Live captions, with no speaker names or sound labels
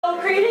So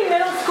creating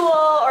middle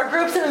school or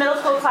groups in the middle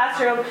school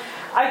classroom,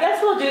 I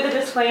guess we'll do the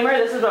disclaimer.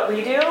 This is what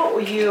we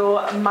do. You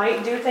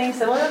might do things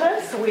similar to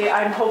this.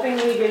 I'm hoping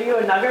we give you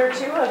a nugget or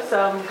two of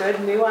some good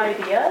new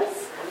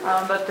ideas,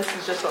 but this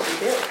is just what we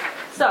do.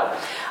 So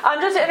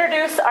just to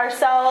introduce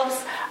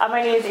ourselves,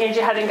 my name is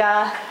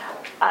Workshop-Huttinga.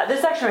 This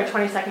is actually my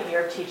 22nd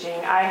year of teaching.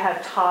 I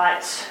have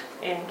taught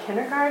in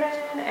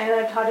kindergarten and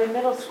I've taught in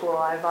middle school.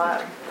 I've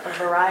taught a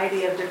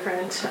variety of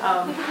different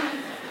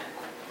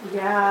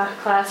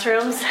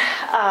classrooms.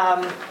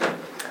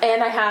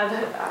 And I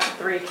have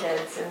 3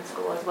 kids in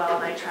school as well,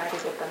 and I try to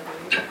get them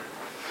to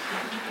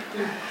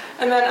read.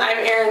 And then I'm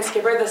Erin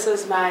Skipper. This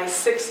is my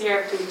 6th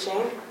year of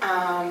teaching.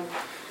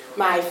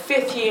 My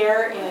 5th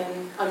year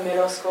in a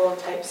middle school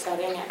type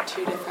setting at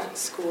 2 different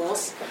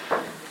schools.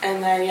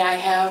 And then I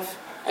have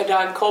a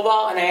dog,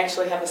 Cobalt, and I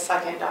actually have a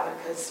second dog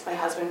because my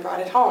husband brought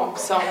it home.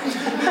 So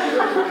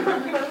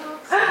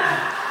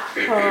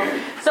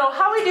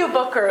how we do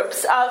book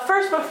groups.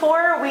 First,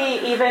 before we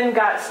even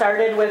got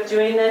started with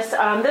doing this,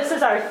 this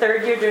is our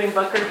 3rd year doing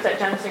book groups at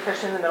Jensen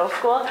Christian in the middle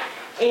school.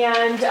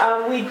 And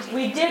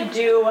we did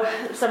do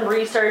some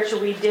research.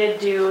 We did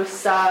do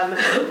some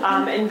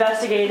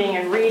investigating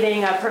and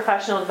reading of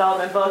professional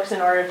development books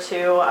in order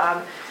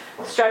to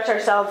stretch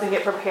ourselves and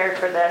get prepared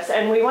for this.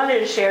 And we wanted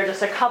to share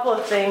just a couple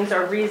of things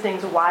or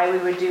reasonings why we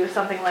would do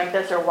something like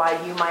this or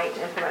why you might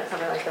implement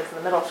something like this in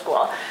the middle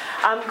school.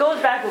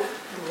 Goes back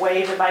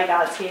way to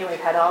Vygotsky, and we've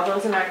had all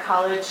those in our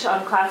college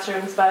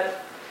classrooms. But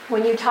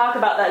when you talk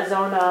about that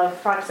zone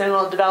of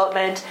proximal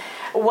development,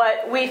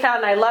 what we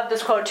found, and I love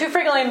this quote, too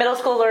frequently middle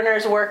school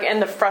learners work in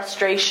the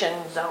frustration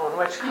zone,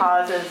 which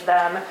causes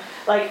them,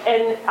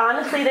 and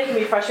honestly, they can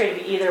be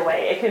frustrated either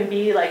way. It can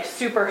be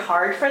super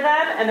hard for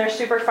them and they're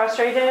super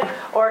frustrated,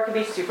 or it can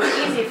be super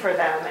easy for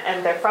them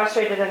and they're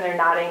frustrated and they're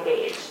not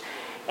engaged.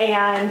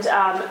 And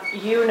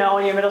in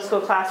your middle school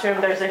classroom,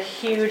 there's a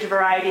huge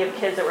variety of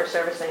kids that we're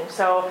servicing.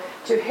 So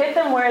to hit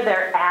them where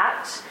they're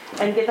at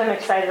and get them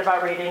excited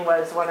about reading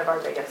was one of our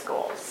biggest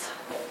goals.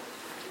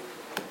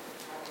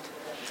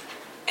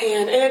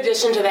 And in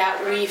addition to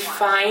that, we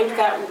find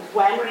that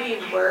when we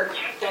work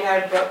in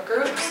our book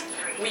groups,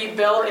 we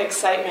build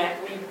excitement,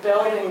 we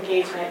build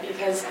engagement,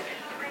 because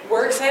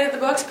we're excited at the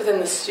books, but then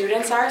the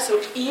students are.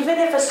 So even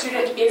if a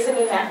student isn't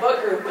in that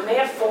book group, when they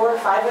have 4 or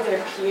 5 of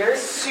their peers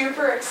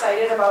super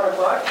excited about a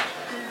book,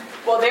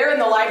 well, they're in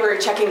the library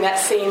checking that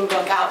same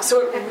book out.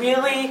 So it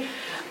really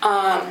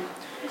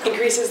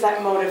increases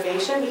that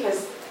motivation,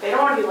 because they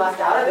don't want to be left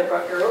out of the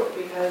book group,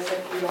 because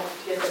if you don't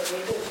get the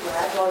pages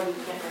read, well, you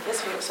can't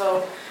participate.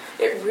 So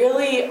it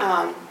really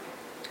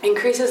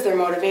increases their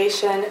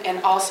motivation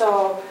and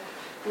also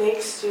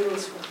makes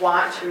students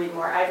want to read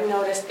more. I've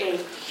noticed a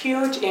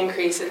huge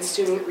increase in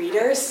student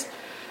readers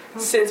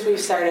since we've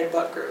started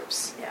book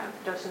groups. Yeah,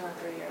 just in the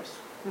 3 years.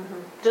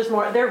 Just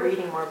more, they're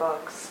reading more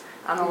books.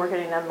 And we're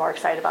getting them more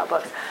excited about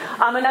books.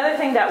 Another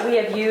thing that we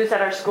have used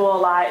at our school a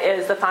lot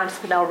is the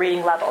Fontes-Pinnell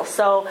reading levels.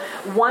 So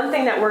one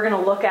thing that we're going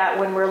to look at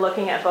when we're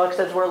looking at books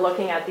is we're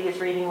looking at these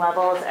reading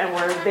levels, and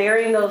we're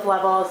varying those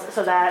levels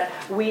so that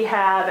if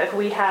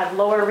we have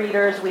lower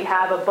readers, we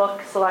have a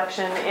book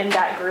selection in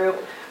that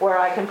group where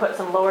I can put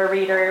some lower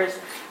readers,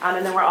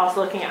 and then we're also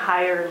looking at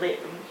higher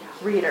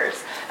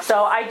readers.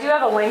 So I do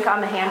have a link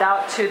on the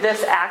handout to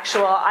this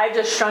I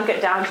just shrunk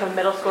it down to a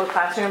middle school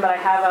classroom, but I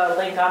have a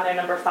link on there,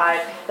 number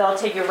 5, that'll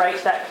take you right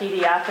to that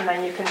PDF, and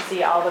then you can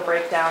see all the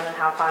breakdown and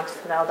how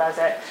Fontes-Pinnell does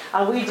it.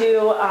 We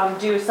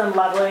do some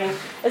leveling,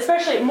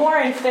 especially more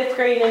in 5th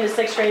grade into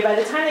 6th grade. By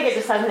the time they get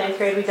to 7th and 8th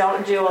grade, we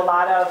don't do a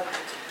lot of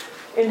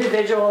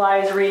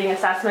individualized reading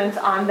assessments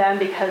on them,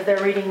 because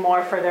they're reading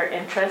more for their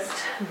interest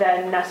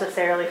than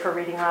necessarily for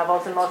reading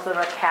levels, and most of them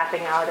are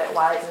capping out at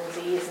Y's and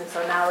Z's, and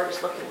so now we're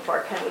just looking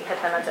for, can we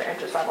hit them at their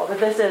interest level? But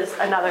this is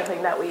another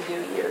thing that we do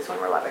use when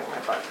we're leveling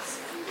our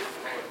books.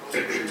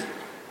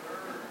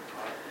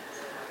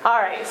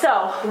 All right,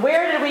 so how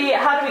did we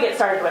get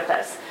started with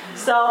this?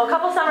 So a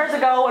couple summers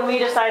ago, when we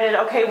decided,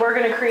 okay, we're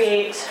going to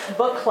create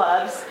book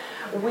clubs,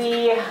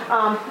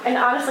 and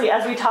honestly,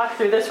 as we talked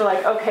through this, we're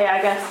like, okay, I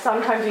guess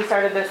sometimes we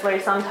started this way,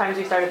 sometimes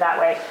we started that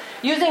way.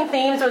 Using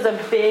themes was a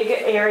big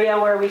area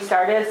where we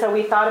started, so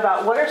we thought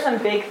about what are some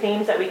big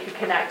themes that we could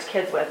connect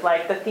kids with,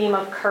 like the theme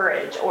of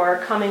courage or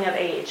coming of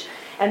age.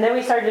 And then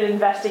we started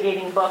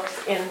investigating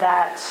books in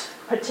that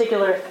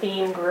particular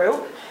theme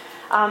group.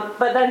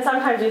 But then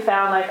sometimes we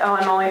found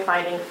I'm only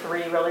finding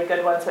 3 really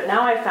good ones, but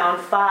now I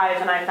found 5,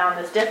 and I found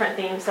this different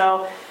theme.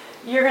 So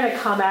you're going to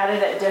come at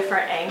it at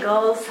different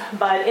angles,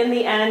 but in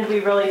the end,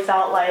 we really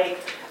felt like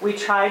we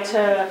tried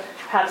to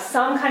have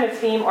some kind of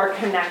theme or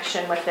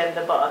connection within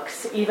the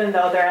books, even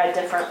though they're at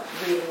different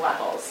reading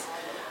levels.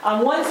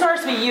 One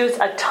source we used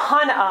a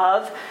ton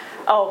of,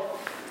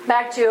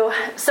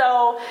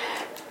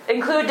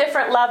 include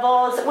different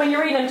levels. When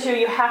you're reading them too,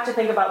 you have to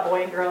think about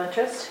boy and girl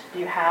interest.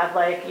 You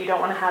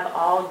don't want to have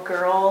all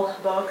girl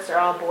books or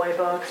all boy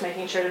books,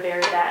 making sure to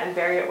vary that and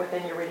vary it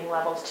within your reading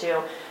levels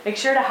too. Make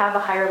sure to have a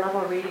higher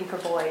level reading for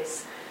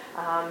boys.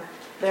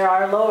 There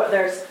are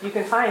you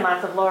can find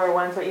lots of lower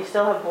ones, but you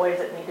still have boys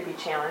that need to be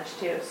challenged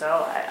too. So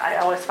I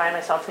always find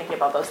myself thinking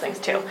about those things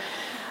too.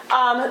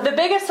 The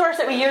biggest source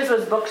that we used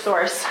was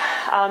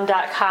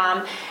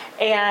booksource.com.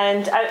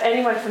 And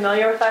anyone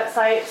familiar with that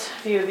site? A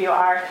few of you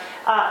are.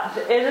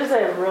 It is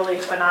a really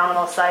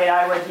phenomenal site.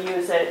 I would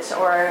use it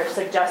or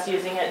suggest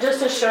using it just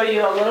to show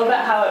you a little bit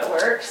how it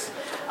works.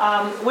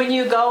 When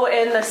you go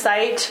in the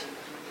site,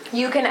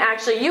 you can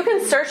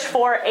search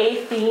for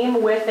a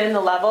theme within the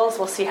levels.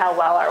 We'll see how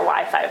well our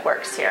Wi-Fi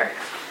works here.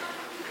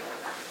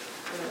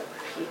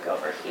 Peek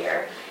over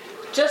here.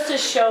 Just to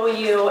show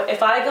you,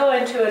 if I go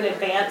into an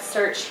advanced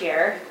search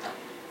here,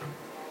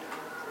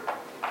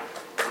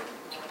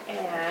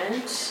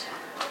 and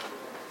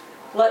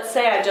let's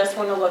say I just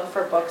want to look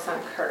for books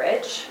on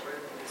courage,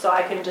 so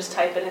I can just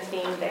type in a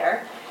theme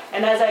there.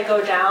 And as I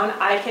go down,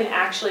 I can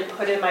actually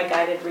put in my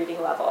guided reading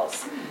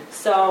levels.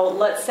 So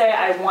let's say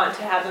I want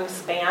to have them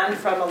span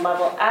from a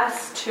level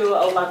S to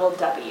a level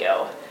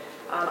W.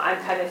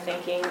 I'm kind of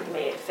thinking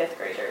maybe 5th,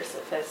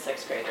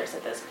 6th graders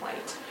at this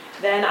point.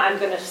 Then I'm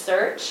going to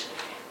search.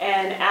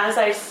 And as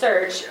I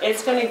search,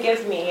 it's going to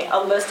give me a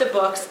list of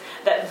books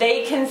that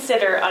they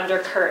consider under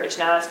courage.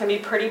 Now, that's going to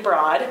be pretty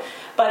broad,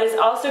 but it's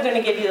also going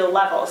to give you the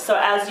levels. So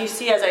as you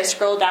see, as I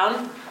scroll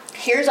down,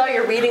 here's all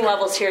your reading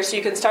levels here, so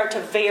you can start to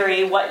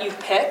vary what you've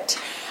picked.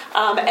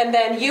 And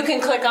then you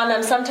can click on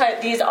them.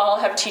 Sometimes these all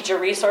have teacher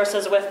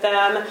resources with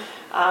them,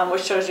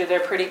 which shows you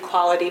they're pretty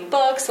quality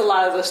books. A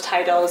lot of those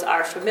titles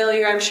are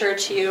familiar, I'm sure,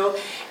 to you.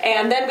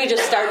 And then we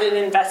just started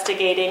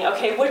investigating,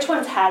 okay, which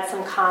ones had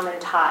some common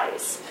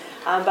ties?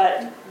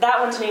 But that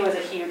one to me was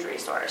a huge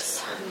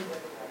resource.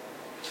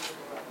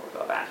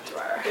 We'll go back to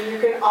our... And you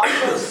can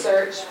also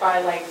search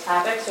by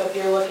topic. So if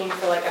you're looking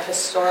for a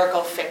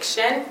historical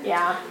fiction,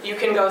 you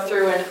can go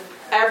through and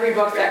every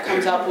book that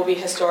comes up will be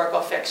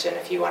historical fiction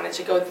if you wanted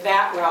to go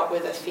that route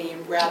with a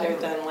theme rather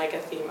than a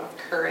theme of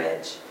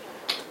courage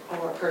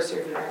or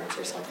perseverance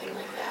or something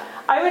like that.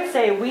 I would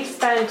say we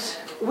spent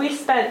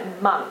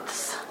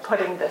months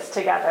putting this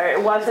together.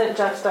 It wasn't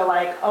just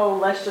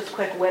let's just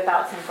quick whip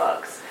out some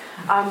books.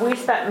 We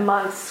spent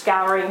months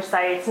scouring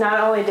sites. Not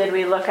only did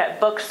we look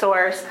at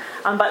BookSource,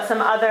 but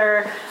some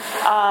other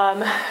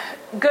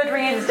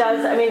Goodreads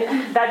does.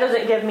 That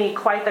doesn't give me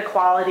quite the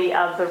quality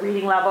of the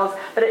reading levels,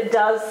 but it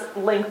does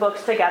link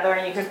books together,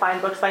 and you can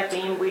find books by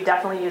theme. We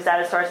definitely use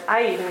that as a source.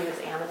 I even use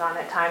Amazon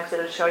at times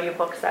to show you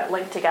books that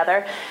link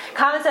together.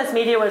 Common Sense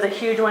Media was a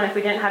huge one if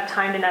we didn't have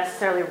time to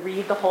necessarily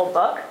read the whole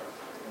book.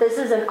 This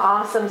is an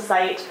awesome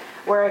site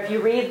where if you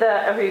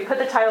put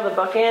the title of the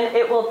book in,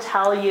 it will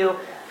tell you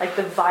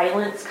the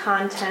violence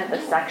content,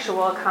 the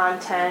sexual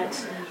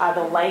content,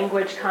 the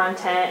language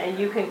content, and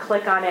you can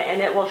click on it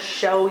and it will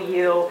show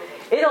you,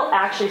 it'll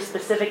actually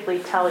specifically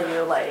tell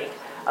you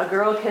a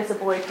girl kissed a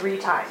boy 3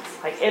 times.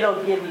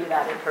 It'll give you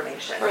that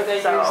information. Or they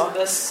use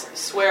this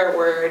swear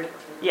word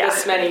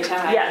this many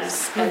times.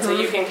 Yes. And so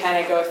you can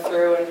kind of go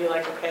through and be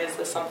okay, is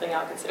this something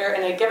I'll consider?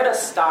 And I give it a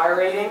star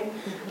rating,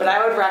 but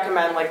I would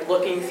recommend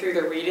looking through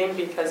the reading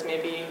because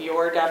maybe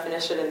your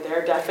definition and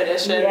their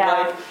definition,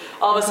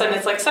 all of a sudden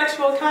it's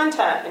sexual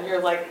content and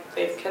you're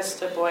they've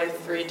kissed a boy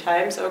 3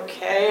 times,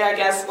 okay, I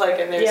guess,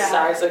 and there's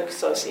stars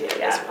associated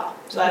as well.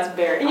 So that's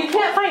very helpful. You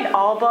can't find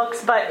all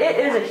books, but it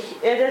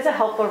is a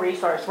helpful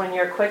resource when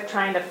you're quick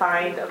trying to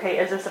find, okay,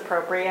 is this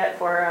appropriate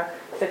for a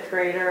 5th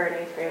grader or an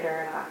 8th grader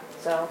or not?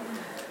 So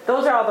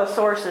those are all the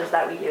sources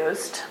that we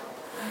used.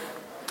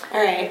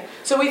 All right.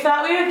 So we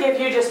thought we would give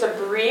you just a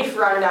brief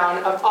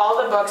rundown of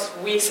all the books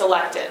we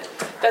selected.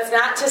 That's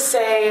not to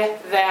say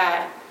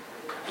that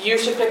you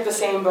should pick the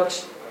same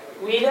books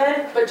we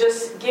did, but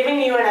just giving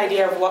you an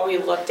idea of what we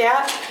looked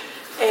at.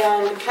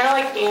 And kind of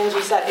like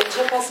Angie said, it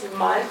took us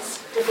months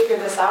to figure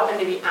this out, and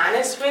to be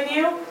honest with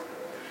you,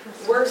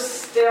 we're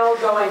still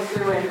going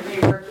through and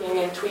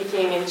reworking and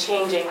tweaking and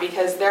changing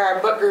because there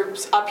are book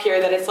groups up here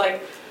that it's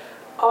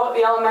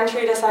the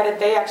elementary decided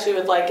they actually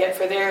would like it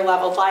for their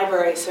leveled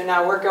library, so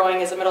now we're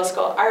going as a middle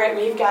school, all right,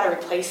 we've got to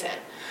replace it.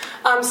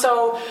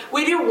 So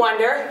we do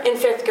Wonder in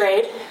 5th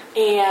grade,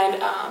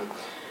 and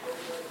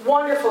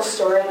wonderful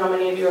story. I know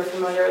many of you are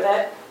familiar with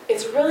it.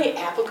 It's really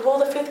applicable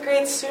to 5th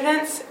grade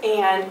students,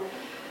 and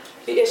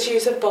the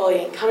issues of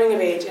bullying, coming of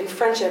age, and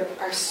friendship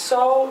are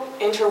so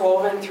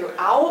interwoven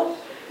throughout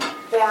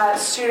that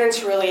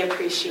students really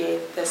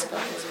appreciate this book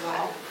as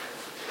well.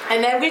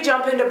 And then we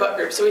jump into book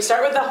groups. So we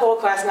start with the whole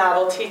class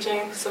novel,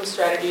 teaching some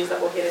strategies that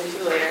we'll get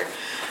into later.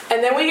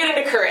 And then we get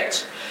into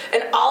courage.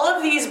 And all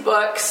of these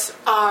books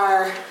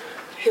are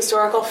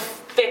historical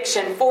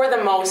fiction for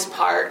the most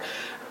part.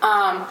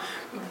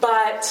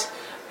 But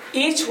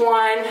each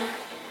one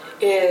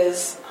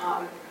is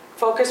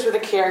focused with a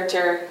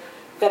character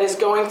that is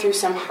going through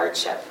some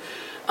hardship.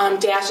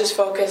 Dash is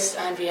focused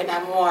on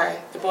Vietnam War.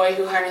 The Boy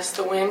Who Harnessed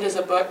the Wind is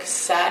a book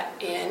set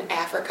in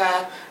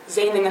Africa.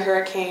 Zane and the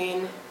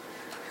Hurricane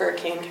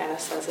kind of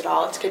says it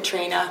all. It's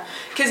Katrina.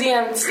 Kizzy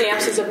and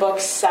Stamps is a book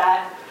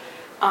set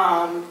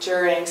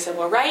during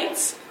civil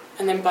rights.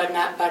 And then Bud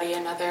Not Buddy,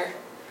 another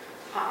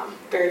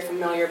very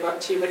familiar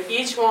book too. But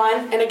each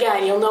one, and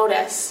again, you'll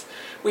notice,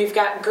 We've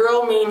got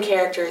girl main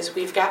characters,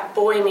 we've got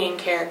boy main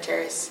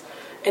characters,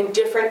 and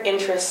different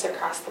interests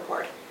across the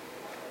board.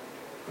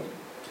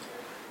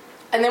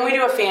 And then we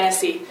do a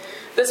fantasy.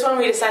 This one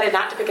we decided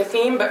not to pick a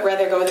theme, but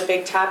rather go with a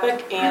big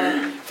topic.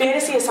 And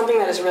fantasy is something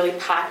that is really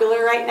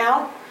popular right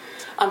now.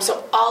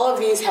 So all of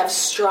these have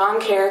strong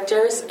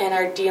characters and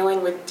are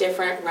dealing with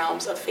different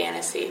realms of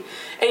fantasy.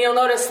 And you'll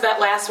notice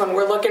that last one,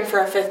 we're looking for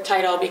a fifth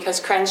title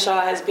because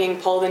Crenshaw is being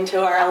pulled into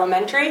our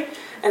elementary.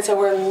 And so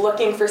we're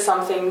looking for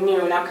something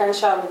new. Now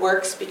Crenshaw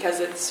works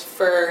because it's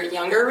for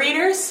younger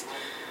readers,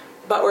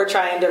 but we're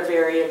trying to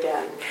vary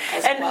again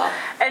as well.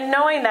 And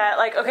knowing that,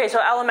 like, okay, so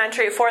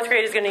elementary, 4th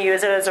grade is going to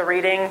use it as a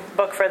reading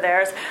book for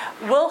theirs.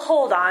 We'll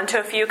hold on to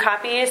a few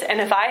copies, and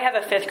if I have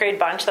a 5th grade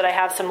bunch that I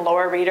have some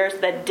lower readers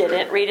that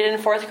didn't read it in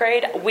 4th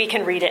grade, we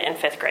can read it in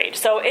 5th grade.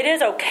 So it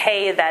is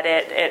okay that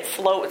it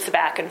floats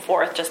back and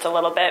forth just a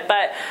little bit,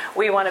 but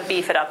we want to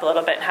beef it up a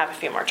little bit and have a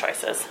few more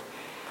choices.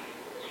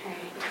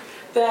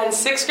 Then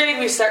 6th grade,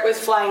 we start with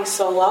Flying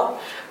Solo.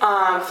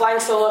 Flying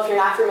Solo, if you're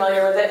not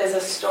familiar with it, is a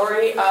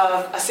story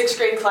of a 6th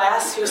grade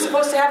class who's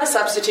supposed to have a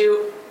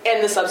substitute,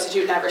 and the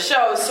substitute never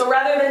shows. So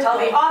rather than tell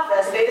the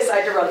office, they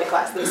decide to run the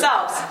class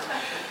themselves.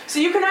 So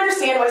you can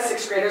understand why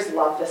 6th graders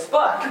love this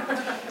book.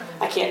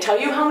 I can't tell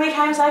you how many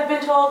times I've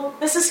been told,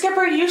 Mrs.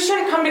 Skipper, you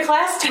shouldn't come to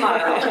class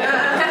tomorrow. And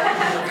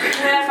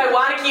if I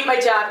want to keep my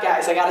job,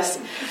 guys, I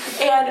gotta.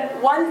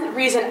 And one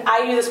reason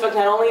I do this book,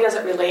 not only does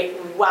it relate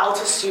well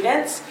to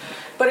students,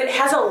 but it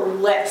has a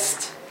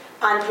list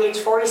on page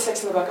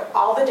 46 in the book of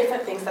all the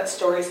different things that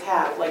stories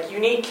have, like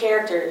unique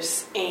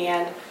characters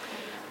and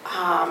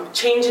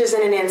changes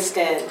in an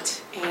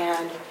instant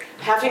and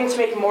having to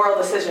make moral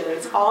decisions.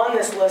 It's all in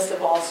this list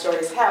of all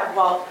stories have.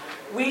 Well,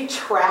 we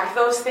track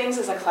those things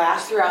as a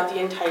class throughout the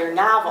entire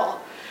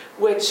novel,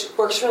 which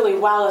works really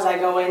well as I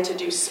go in to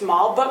do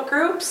small book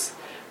groups.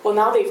 Well,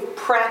 now they've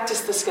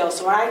practiced the skills.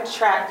 So when I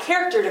track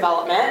character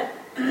development,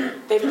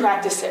 they've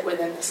practiced it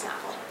within this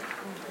novel.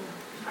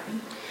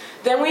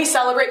 Then we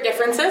celebrate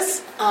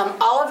differences.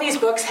 All of these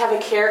books have a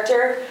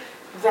character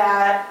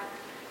that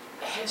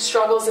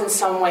struggles in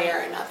some way or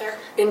another,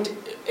 and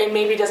it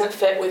maybe doesn't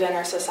fit within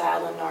our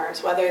societal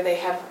norms, whether they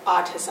have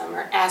autism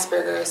or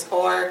Asperger's,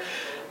 or,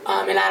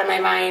 and out of my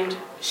mind,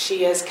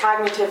 she is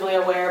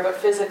cognitively aware but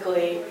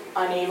physically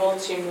unable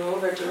to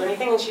move or do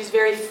anything, and she's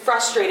very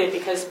frustrated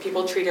because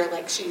people treat her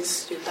like she's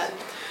stupid.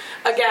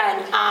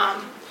 Again,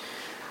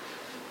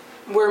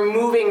 we're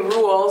moving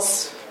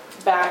rules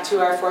back to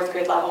our 4th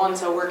grade level, and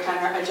so we're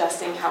kind of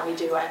adjusting how we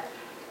do it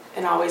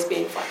and always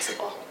being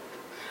flexible.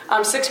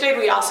 6th grade,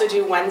 we also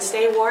do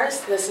Wednesday Wars.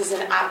 This is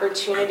an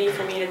opportunity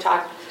for me to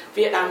talk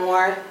Vietnam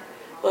War,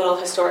 little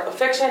historical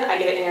fiction. I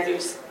get to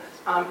introduce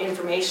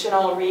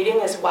informational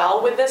reading as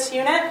well with this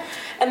unit.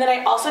 And then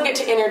I also get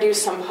to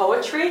introduce some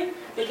poetry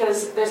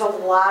because there's a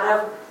lot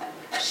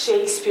of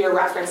Shakespeare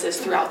references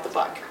throughout the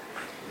book.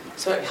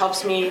 So it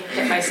helps me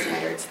hit my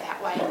standards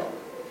that way.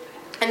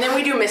 And then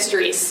we do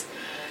mysteries.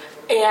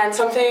 And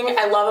something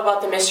I love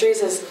about the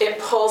mysteries is it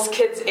pulls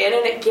kids in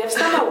and it gives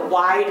them a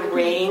wide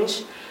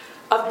range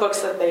of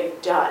books that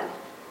they've done.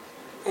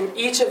 And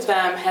each of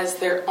them has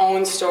their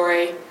own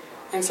story.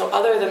 And so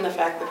other than the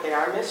fact that they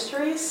are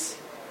mysteries,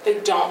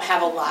 they don't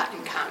have a lot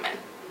in common.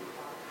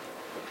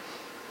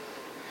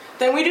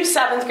 Then we do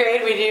 7th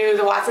grade. We do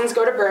The Watsons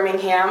Go to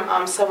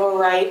Birmingham, Civil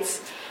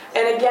Rights.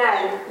 And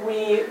again,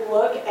 we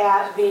look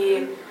at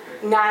the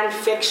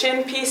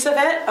nonfiction piece of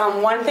it.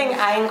 One thing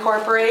I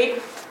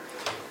incorporate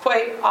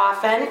quite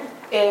often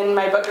in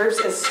my book groups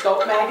is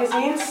Scope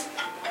magazines.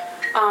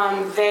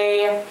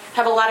 They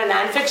have a lot of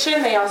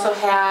nonfiction. They also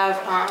have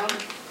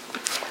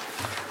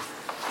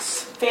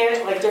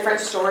different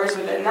stories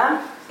within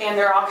them, and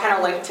they're all kind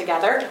of linked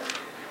together.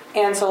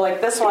 And so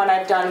like this one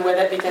I've done with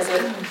it because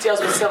it deals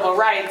with civil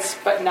rights,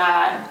 but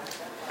not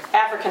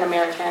African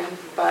American,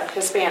 but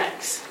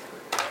Hispanics.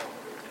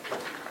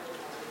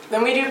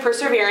 Then we do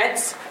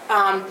Perseverance.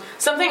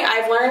 Something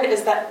I've learned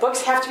is that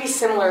books have to be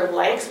similar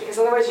lengths because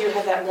otherwise you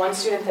have that one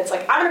student that's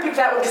like, I'm going to pick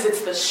that one because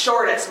it's the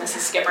shortest, Mrs.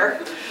 Skipper.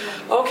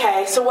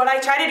 Okay, so what I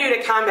try to do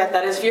to combat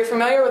that is if you're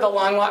familiar with A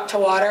Long Walk to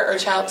Water or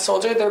Child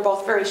Soldier, they're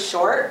both very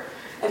short.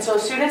 And so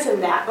students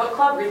in that book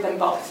club read them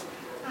both.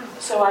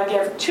 So I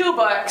give 2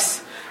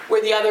 books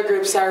where the other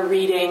groups are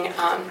reading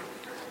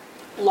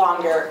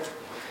longer.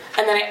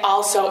 And then I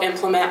also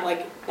implement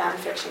like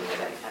nonfiction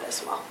within that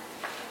as well.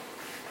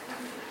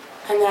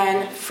 And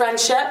then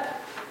Friendship.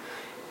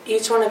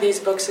 Each one of these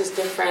books is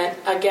different.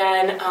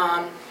 Again,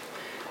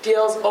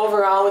 deals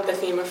overall with the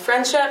theme of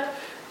friendship,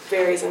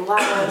 varies in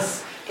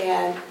levels,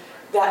 and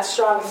that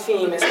strong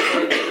theme is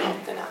really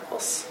throughout the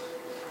novels.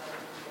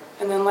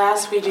 And then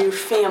last we do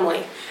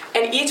Family.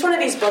 And each one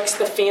of these books,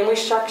 the family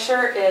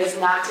structure is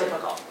not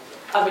typical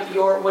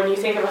of when you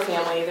think of a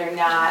family, they're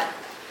not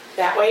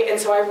that way. And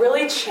so I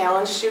really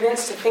challenge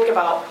students to think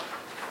about,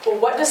 well,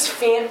 what does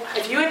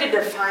if you had to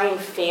define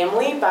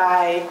family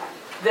by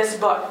this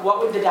book, what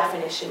would the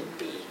definition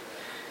be?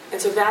 And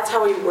so that's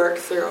how we work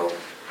through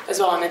as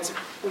well. And it's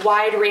a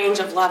wide range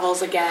of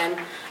levels again.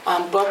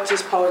 Book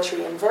just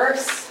poetry and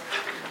verse.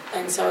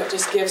 And so it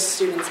just gives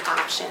students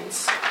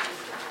options.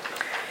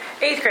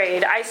 8th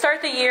grade, I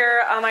start the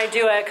year, I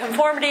do a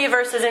conformity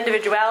versus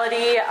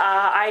individuality.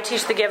 I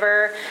teach The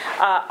Giver.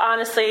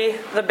 Honestly,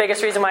 the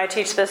biggest reason why I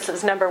teach this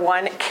is, number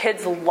one,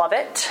 kids love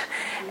it.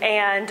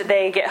 And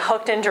they get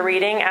hooked into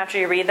reading after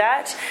you read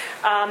that.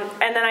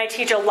 And then I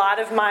teach a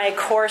lot of my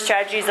core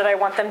strategies that I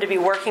want them to be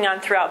working on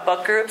throughout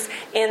book groups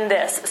in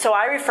this. So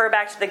I refer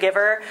back to The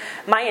Giver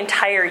my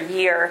entire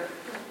year.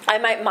 I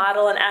might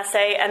model an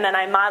essay, and then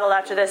I model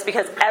after this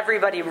because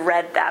everybody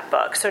read that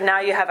book. So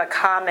now you have a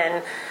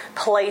common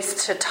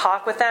place to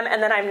talk with them,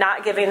 and then I'm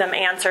not giving them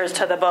answers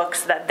to the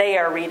books that they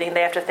are reading.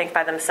 They have to think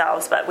by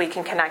themselves, but we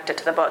can connect it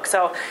to the book.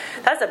 So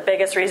that's the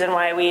biggest reason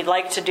why we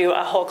like to do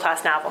a whole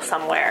class novel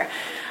somewhere.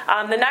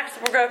 The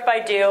next group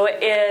I do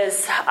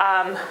is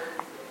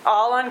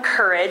all on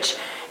courage,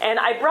 and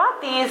I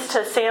brought these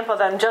to sample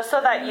them just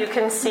so that you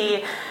can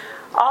see.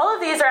 All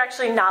of these are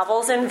actually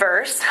novels in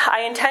verse.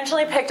 I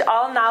intentionally picked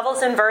all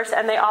novels in verse,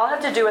 and they all have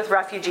to do with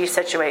refugee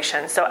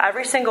situations. So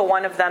every single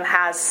one of them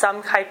has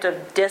some kind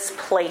of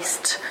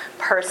displaced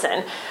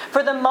person.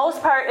 For the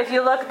most part, if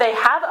you look, they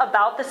have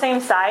about the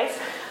same size.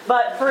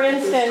 But for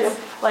instance,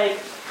 like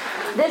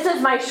this is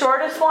my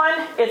shortest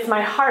one. It's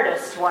my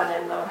hardest one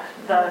in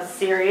the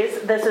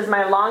series. This is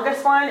my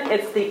longest one.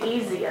 It's the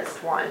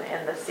easiest one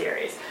in the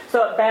series.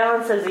 So it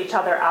balances each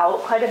other out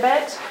quite a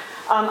bit.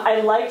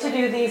 I like to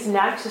do these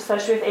next,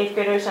 especially with 8th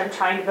graders. I'm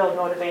trying to build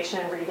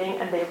motivation in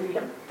reading, and they read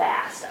them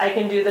fast. I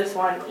can do this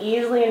one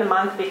easily in a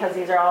month because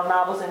these are all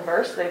novels in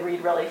verse. They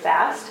read really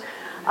fast,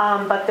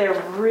 but they're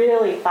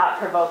really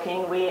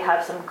thought-provoking. We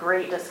have some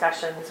great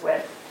discussions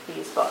with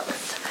these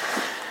books.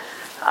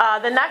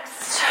 The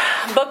next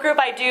book group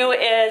I do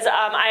is,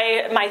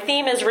 my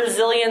theme is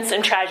resilience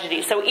and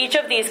tragedy. So each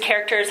of these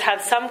characters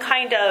have some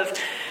kind of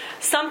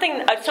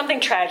something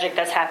tragic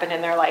that's happened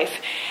in their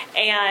life,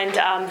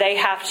 and they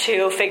have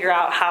to figure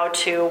out how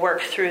to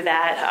work through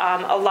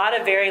that. A lot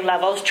of varying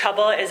levels.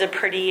 Trouble is a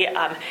pretty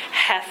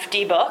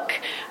hefty book,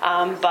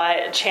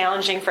 but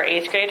challenging for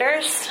 8th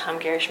graders.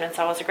 Gary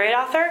Schmitzow was a great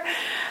author.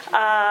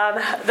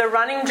 The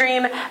Running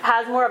Dream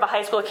has more of a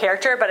high school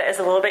character, but it is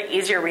a little bit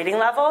easier reading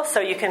level, so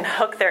you can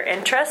hook their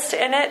interest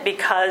in it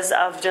because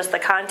of just the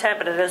content,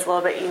 but it is a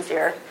little bit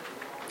easier.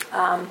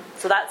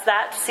 So that's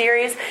that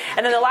series.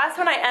 And then the last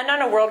one, I end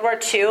on a World War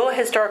II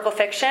historical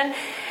fiction.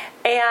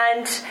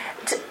 And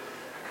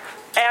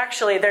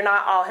actually, they're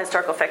not all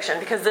historical fiction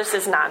because this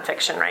is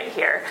nonfiction right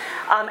here.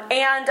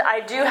 And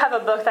I do have a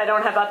book that I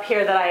don't have up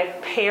here that I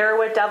pair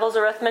with Devil's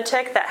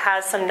Arithmetic that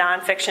has some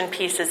nonfiction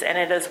pieces in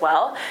it as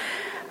well.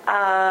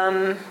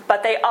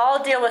 But they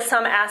all deal with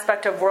some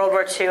aspect of World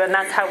War II, and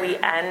that's how we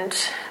end.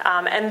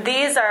 And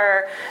these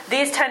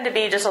tend to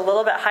be just a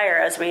little bit higher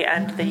as we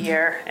end the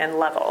year in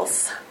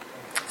levels.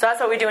 So that's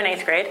what we do in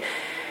 8th grade.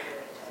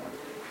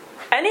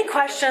 Any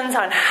questions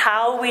on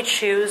how we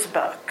choose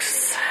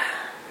books?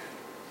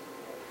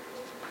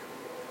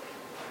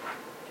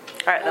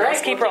 All right,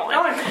 let's keep rolling.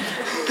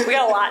 We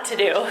got a lot to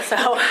do. So,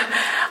 all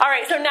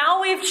right. So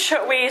now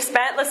we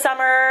spent the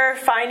summer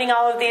finding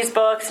all of these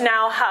books.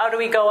 Now, how do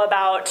we go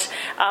about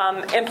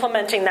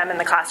implementing them in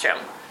the classroom?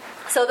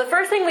 So the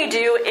first thing we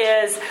do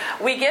is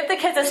we give the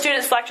kids a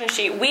student selection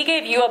sheet. We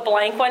gave you a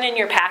blank one in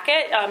your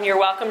packet. You're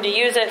welcome to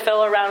use it,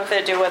 fill around with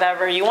it, do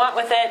whatever you want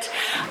with it.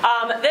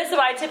 This is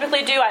what I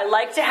typically do. I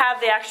like to have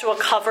the actual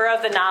cover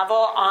of the novel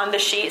on the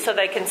sheet so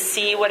they can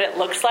see what it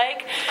looks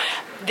like.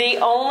 The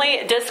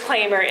only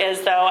disclaimer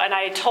is, though, and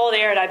I told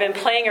Erin, I've been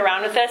playing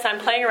around with this. I'm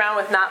playing around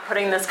with not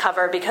putting this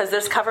cover because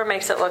this cover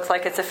makes it look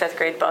like it's a 5th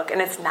grade book,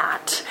 and it's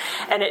not.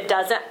 And it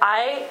doesn't.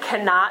 I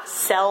cannot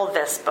sell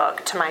this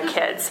book to my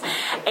kids.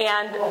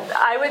 And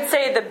I would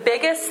say the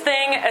biggest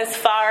thing as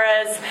far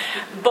as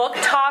book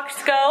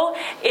talks go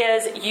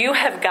is you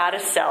have got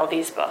to sell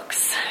these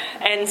books.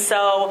 And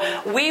so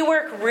we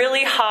work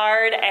really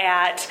hard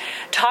at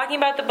talking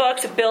about the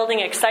books, building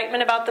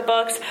excitement about the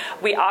books.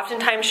 We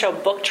oftentimes show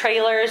book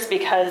trailers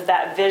because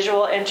that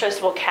visual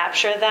interest will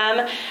capture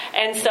them.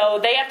 And so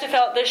they have to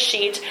fill out this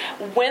sheet.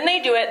 When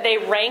they do it, they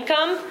rank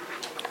them.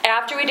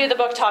 After we do the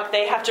book talk,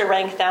 they have to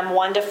rank them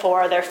 1 to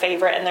 4, their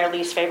favorite and their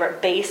least favorite,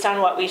 based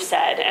on what we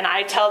said. And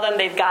I tell them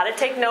they've got to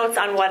take notes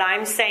on what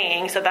I'm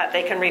saying so that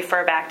they can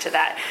refer back to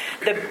that.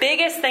 The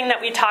biggest thing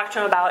that we talk to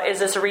them about is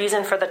this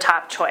reason for the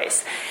top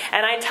choice.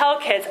 And I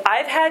tell kids,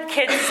 I've had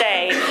kids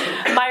say,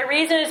 my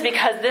reason is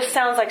because this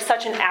sounds like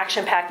such an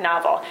action-packed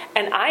novel.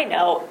 And I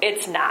know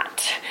it's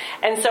not.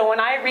 And so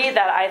when I read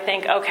that, I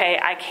think, okay,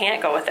 I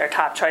can't go with their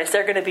top choice.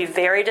 They're going to be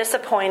very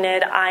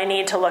disappointed. I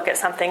need to look at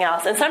something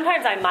else. And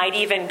sometimes I might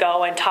even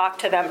go and talk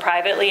to them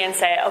privately and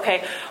say,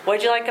 okay, what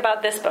did you like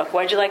about this book?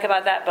 What did you like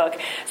about that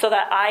book? So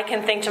that I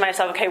can think to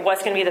myself, okay,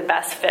 what's going to be the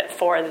best fit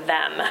for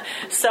them?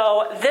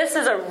 So this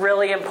is a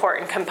really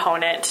important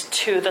component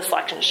to the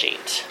selection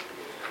sheet.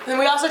 And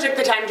we also took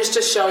the time just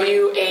to show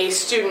you a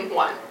student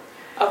one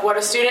of what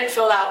a student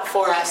filled out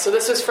for us. So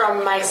this was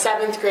from my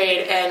 7th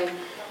grade, and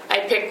I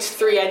picked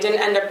 3. I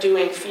didn't end up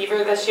doing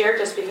Fever this year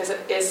just because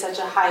it is such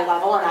a high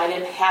level, and I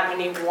didn't have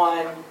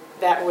anyone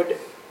that would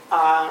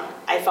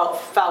I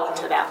felt fell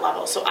into that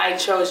level. So I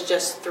chose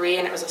just 3,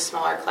 and it was a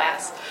smaller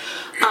class.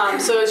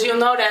 So as you'll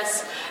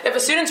notice, if a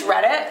student's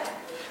read it,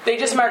 they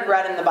just mark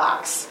read in the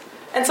box.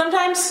 And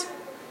sometimes,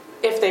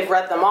 if they've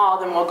read them all,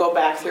 then we'll go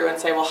back through and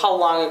say, well, how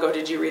long ago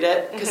did you read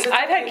it? Because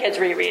I've had kids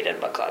reread in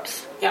book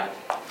clubs. Yeah.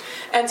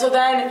 And so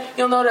then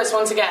you'll notice,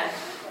 once again,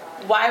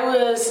 why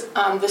was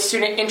the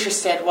student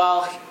interested?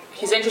 Well,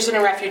 he's interested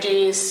in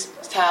refugees,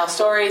 style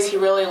stories. He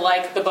really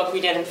liked the book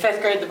we did in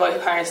 5th grade, the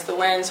book Harness the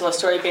Wind, so a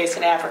story based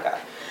in Africa.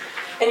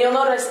 And you'll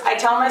notice I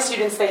tell my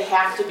students they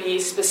have to be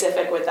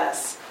specific with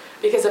this.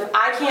 Because if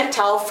I can't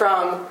tell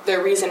from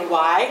their reason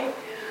why,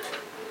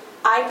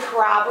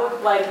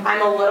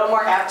 I'm a little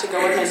more apt to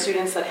go with my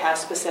students that have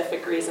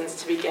specific reasons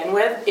to begin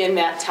with in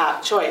that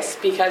top choice.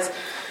 Because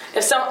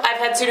I've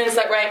had students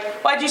that write,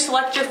 why'd you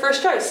select your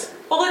first choice?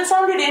 Well, it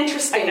sounded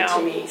interesting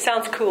to me.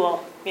 Sounds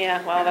cool.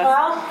 Yeah,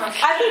 well,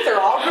 I think they're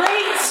all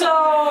great,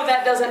 so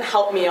that doesn't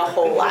help me a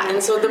whole lot.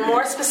 And so the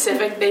more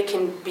specific they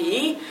can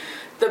be,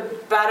 the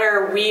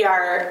better we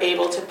are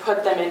able to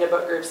put them into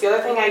book groups. The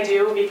other thing I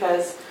do,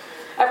 because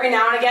every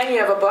now and again you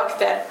have a book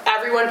that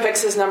everyone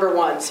picks as number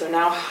 1, so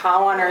now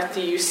how on earth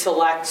do you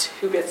select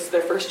who gets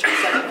their first choice?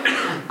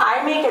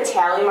 I make a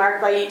tally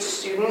mark by each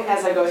student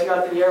as I go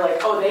throughout the year, like,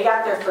 oh, they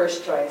got their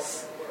first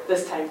choice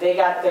this time, they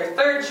got their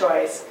 3rd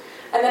choice.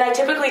 And then I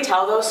typically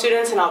tell those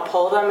students, and I'll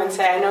pull them and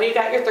say, I know you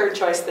got your 3rd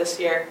choice this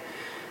year,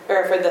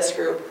 or for this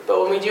group,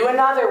 but when we do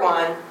another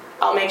one,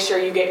 I'll make sure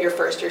you get your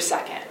 1st or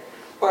 2nd.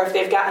 Or if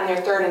they've gotten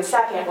their 3rd and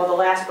 2nd, well, the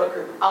last book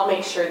group, I'll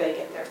make sure they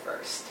get their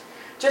 1st.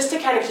 Just to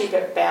kind of keep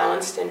it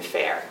balanced and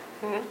fair.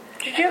 Mm-hmm.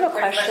 Did you have a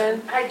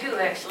question? I do,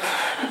 actually.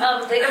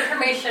 The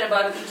information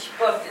about each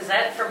book, is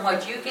that from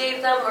what you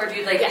gave them, or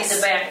do they read the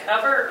back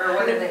cover, or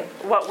what do they?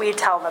 What we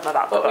tell them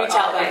about the book. What we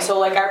tell them. So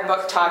like our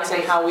book talks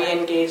and how we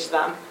engage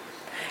them.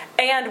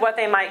 And what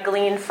they might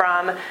glean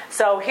from.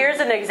 So here's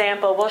an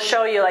example. We'll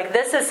show you, like,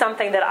 this is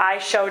something that I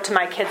show to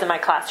my kids in my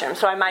classroom.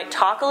 So I might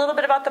talk a little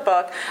bit about the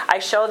book, I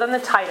show them the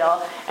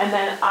title, and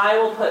then I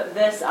will put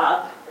this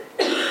up.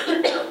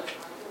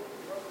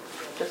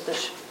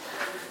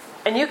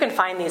 And you can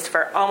find these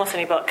for almost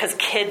any book, because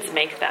kids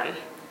make them.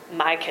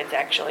 My kids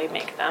actually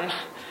make them.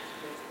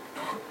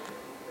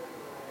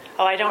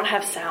 Oh, I don't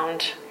have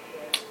sound.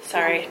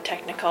 Sorry,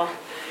 technical.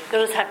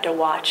 You'll just have to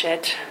watch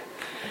it.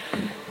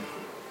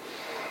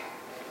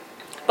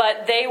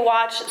 But they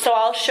watch, so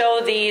I'll show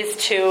these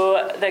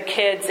to the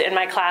kids in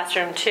my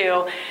classroom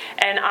too.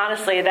 And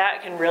honestly,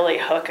 that can really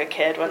hook a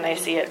kid when they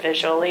see it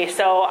visually.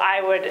 So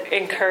I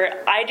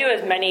do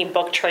as many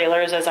book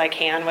trailers as I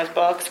can with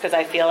books, because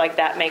I feel like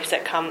that makes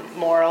it come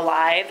more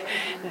alive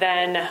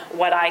than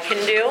what I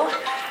can do.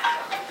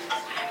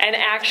 And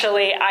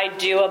actually, I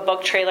do a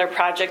book trailer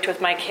project with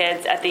my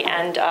kids at the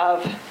end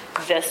of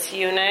this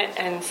unit.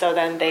 And so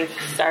then they've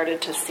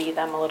started to see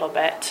them a little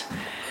bit.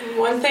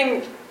 One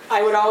thing,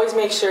 I would always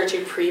make sure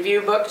to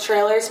preview book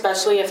trailers,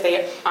 especially if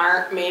they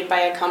aren't made by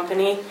a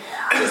company,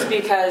 just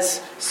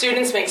because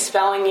students make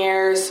spelling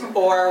errors,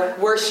 or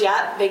worse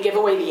yet, they give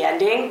away the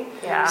ending.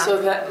 Yeah.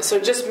 So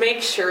just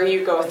make sure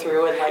you go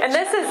through and And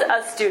this is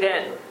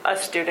a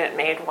student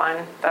made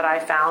one that I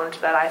found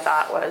that I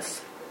thought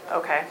was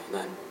okay.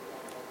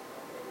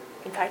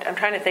 In fact, I'm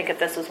trying to think if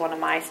this was one of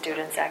my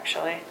students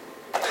actually.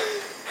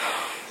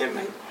 It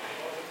might.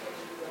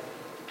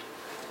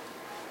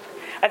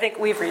 I think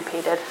we've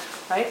repeated,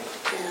 right?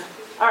 Yeah.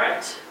 All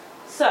right.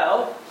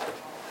 So,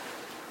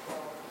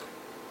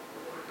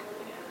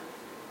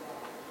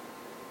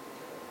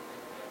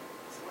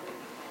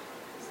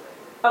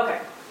 okay.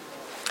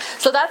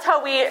 So that's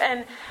how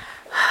and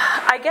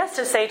I guess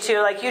to say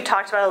too, like you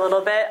talked about a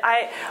little bit,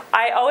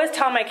 I always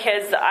tell my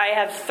kids that I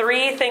have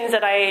 3 things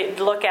that I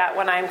look at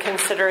when I'm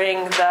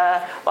considering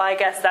I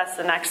guess that's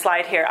the next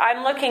slide here.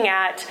 I'm looking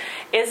at,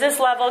 is this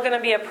level going to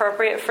be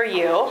appropriate for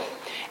you?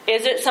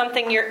 Is it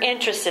something you're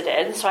interested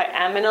in? So I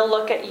am going to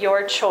look at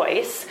your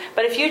choice.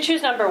 But if you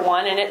choose number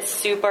 1 and it's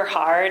super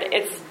hard,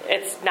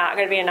 it's not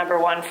going to be a number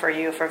 1 for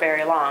you for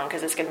very long,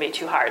 because it's going to be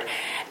too hard.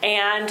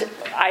 And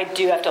I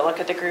do have to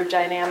look at the group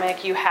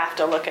dynamic. You have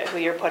to look at who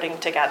you're putting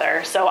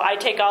together. So I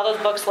take all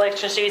those book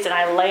selection sheets and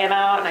I lay them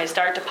out and I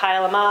start to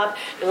pile them up.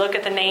 You look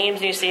at the names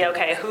and you see,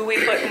 okay, who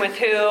we putting with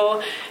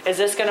who? Is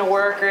this going to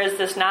work or is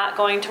this not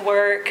going to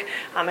work?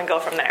 And go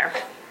from there.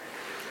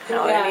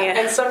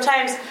 And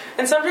sometimes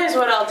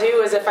what I'll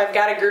do is, if I've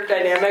got a group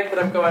dynamic that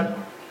I'm going,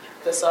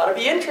 this ought to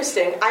be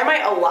interesting, I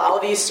might allow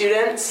these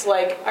students,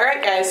 like, all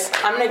right, guys,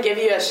 I'm going to give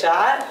you a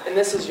shot, and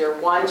this is your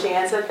one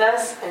chance at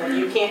this, and if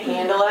you can't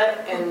handle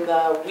it in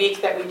the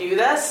week that we do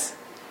this,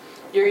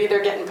 you're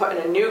either getting put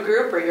in a new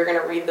group or you're going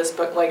to read this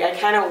book. Like, I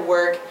kind of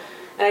work,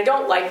 and I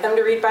don't like them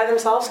to read by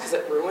themselves because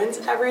it ruins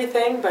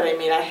everything, but I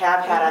mean, I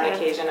have had on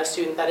occasion a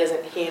student that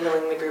isn't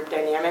handling the group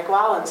dynamic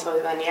well, and so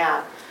then,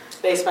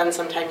 they spend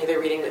some time either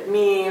reading with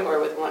me or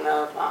with one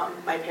of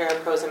my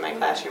parapros in my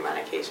classroom on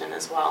occasion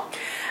as well.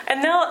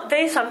 And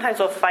they sometimes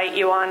will fight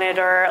you on it,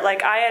 or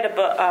like I had a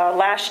book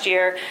last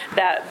year,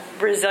 that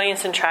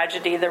Resilience and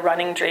Tragedy, The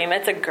Running Dream.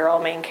 It's a girl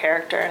main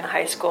character in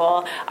high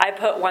school. I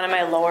put one of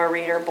my lower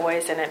reader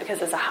boys in it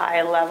because it's a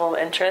high level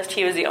interest.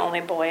 He was the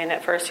only boy in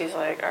it. First he's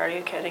like, are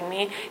you kidding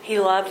me? He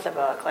loved the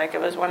book. Like,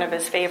 it was one of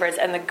his favorites,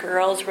 and the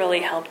girls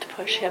really helped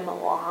push him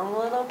along a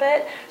little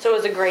bit. So it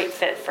was a great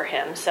fit for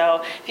him.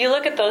 So if you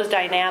look at those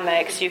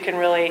dynamics, you can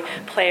really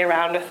play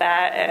around with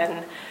that,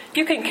 and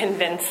you can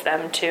convince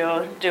them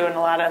too, doing a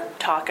lot of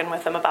talking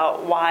with them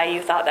about why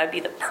you thought that would be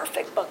the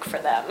perfect book for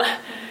them.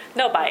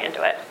 They'll buy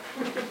into it.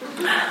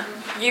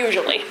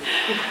 Usually.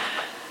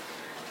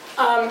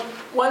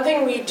 One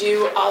thing we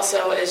do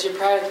also is you're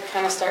probably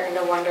kind of starting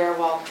to wonder,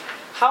 well,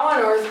 how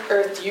on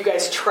earth do you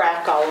guys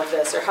track all of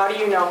this, or how do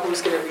you know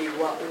who's going to read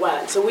what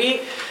when? So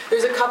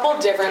there's a couple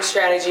different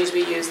strategies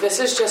we use. This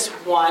is just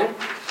one.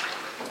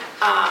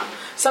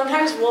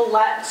 Sometimes we'll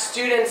let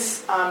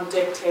students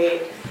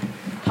dictate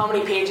how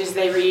many pages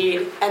they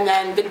read, and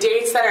then the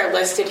dates that are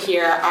listed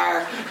here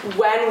are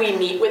when we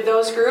meet with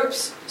those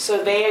groups.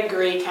 So they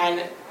agree kind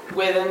of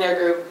within their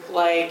group,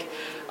 like,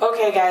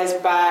 okay guys,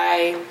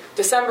 by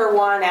December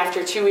 1,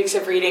 after 2 weeks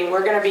of reading,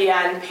 we're going to be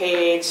on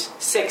page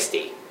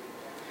 60.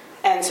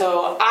 And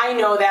so I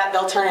know that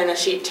they'll turn in a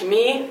sheet to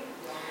me,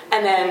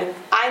 and then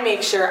I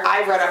make sure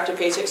I've read up to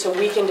page 6 so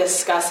we can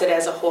discuss it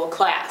as a whole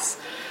class.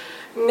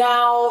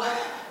 Now,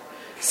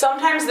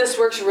 sometimes this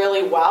works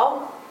really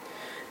well.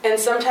 And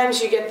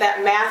sometimes you get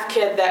that math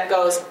kid that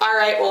goes, all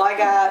right, well, I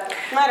got,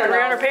 I don't know,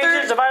 300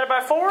 pages divided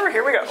by 4,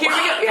 here we go. Here we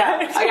go,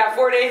 yeah. I got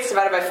 4 dates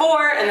divided by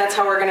 4, and that's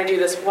how we're going to do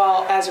this.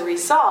 Well, as a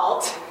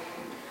result,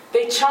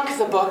 they chunk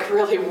the book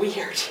really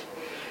weird.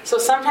 So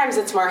sometimes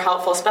it's more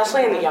helpful,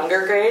 especially in the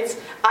younger grades.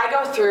 I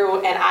go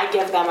through and I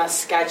give them a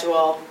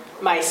schedule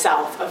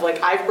myself of, like,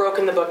 I've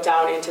broken the book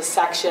down into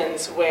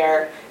sections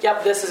where,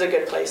 yep, this is a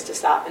good place to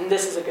stop, and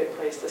this is a good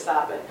place to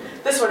stop, and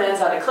this one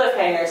ends on a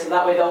cliffhanger, so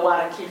that way they'll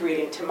want to keep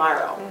reading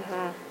tomorrow.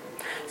 Mm-hmm.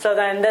 So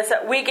then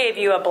we gave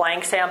you a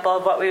blank sample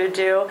of what we would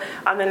do.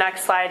 On the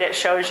next slide, it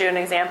shows you an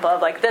example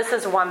of, like, this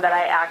is one that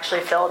I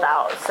actually filled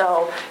out.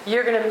 So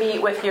you're going to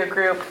meet with your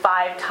group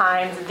 5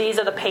 times. These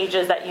are the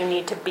pages that you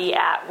need to be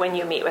at when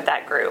you meet with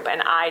that group,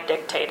 and I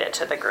dictate it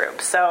to the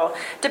group. So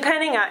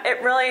depending on,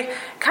 it really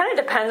kind of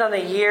depends on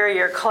the year,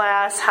 your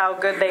class, how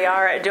good they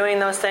are at doing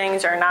those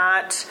things or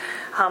not.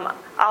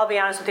 I'll be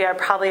honest with you, I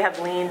probably have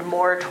leaned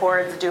more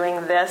towards doing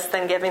this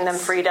than giving them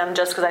freedom,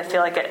 just because I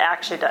feel like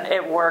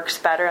it works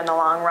better in the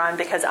long run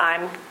because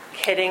I'm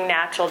hitting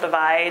natural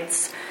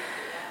divides.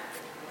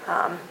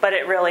 But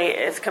it really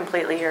is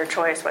completely your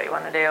choice what you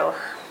want to do.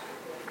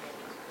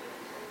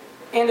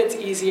 And it's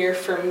easier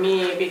for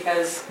me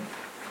because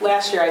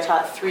last year I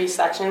taught 3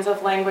 sections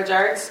of language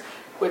arts,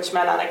 which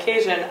meant on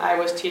occasion I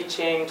was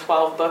teaching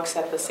 12 books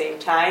at the same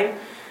time.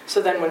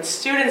 So then when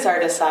students are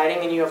deciding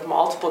and you have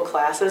multiple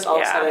classes, all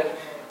of a sudden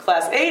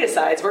Class A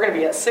decides we're going to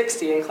be at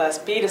 60 and Class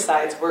B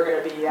decides we're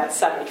going to be at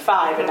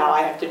 75, and now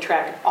I have to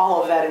track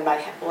all of that in my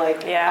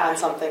head, on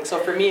something. So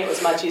for me it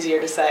was much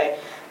easier to say,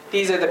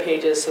 these are the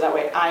pages, so that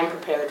way I'm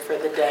prepared for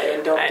the day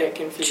and don't get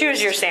confused.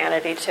 Choose your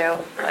sanity too.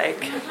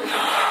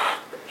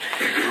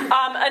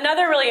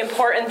 Another really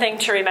important thing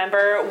to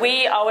remember,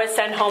 we always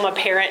send home a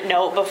parent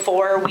note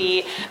before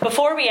we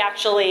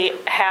actually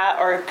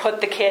put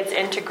the kids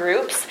into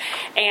groups.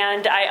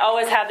 And I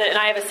always have that, and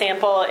I have a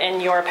sample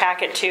in your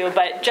packet too,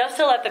 but just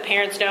to let the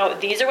parents know,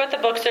 these are what the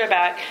books are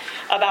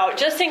about,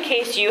 just in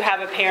case you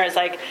have a parent,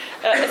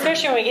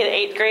 especially when we get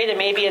 8th grade and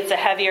maybe it's a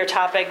heavier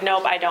topic,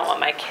 nope, I don't want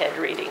my kid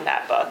reading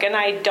that book. And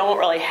I don't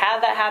really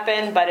have that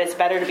happen, but it's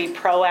better to be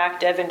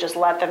proactive and just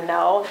let them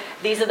know,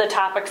 these are the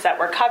topics that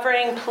we're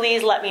covering,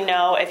 please let me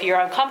know if you're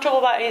uncomfortable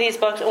about any of these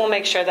books, and we'll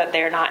make sure that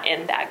they're not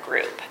in that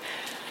group.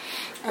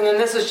 And then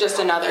this is just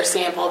another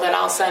sample that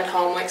I'll send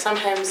home,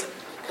 sometimes,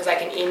 because I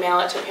can email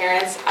it to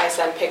parents, I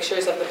send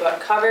pictures of the book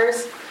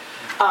covers.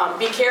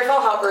 Be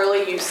careful how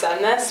early you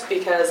send this,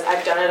 because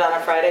I've done it on a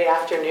Friday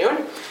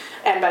afternoon,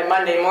 and by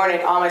Monday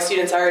morning, all my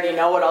students already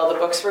know what all the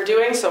books we're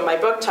doing, so my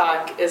book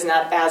talk is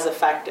not as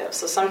effective.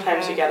 So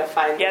sometimes you got to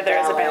find the balance.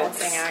 Yeah, there's a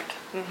balancing act.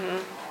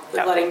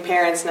 With letting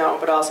parents know,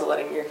 but also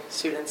letting your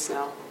students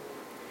know.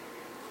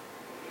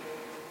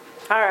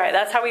 All right,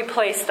 that's how we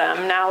place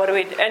them. Now,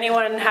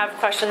 anyone have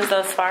questions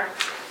thus far?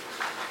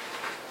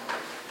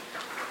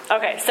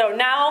 Okay, so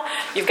now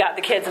you've got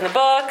the kids in the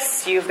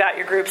books, you've got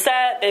your group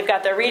set, they've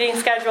got their reading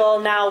schedule.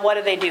 Now, what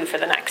do they do for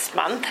the next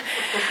month?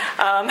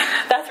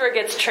 That's where it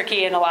gets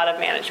tricky in a lot of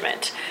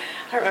management.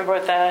 I don't remember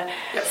what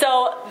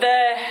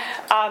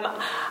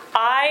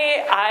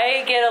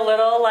I get a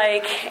little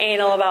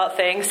anal about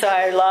things, so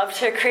I love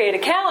to create a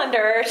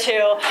calendar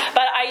too.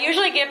 But I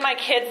usually give my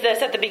kids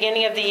this at the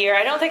beginning of the year.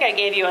 I don't think I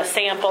gave you a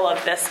sample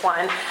of this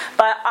one,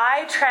 but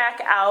I track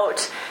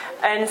out,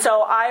 and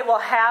so I will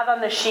have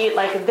on the sheet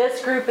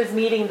this group is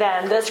meeting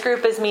then, this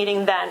group is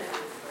meeting then.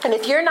 And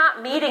if you're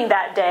not meeting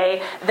that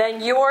day,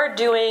 then you are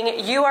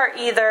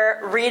either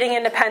reading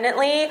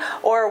independently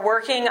or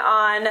working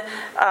on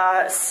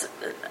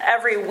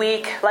every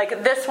week.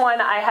 Like this one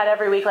I had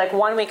every week. Like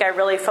 1 week I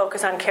really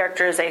focus on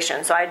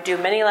characterization. So I'd do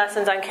mini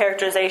lessons on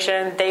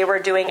characterization. They were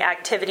doing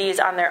activities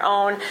on their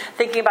own,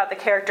 thinking about the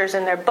characters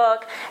in their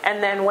book.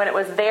 And then when it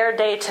was their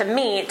day to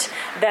meet,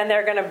 then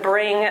they're going to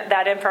bring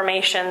that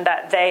information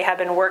that they have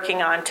been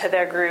working on to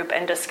their group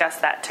and discuss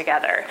that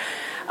together.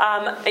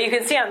 You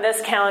can see on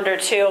this calendar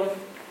too,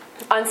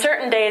 on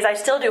certain days I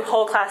still do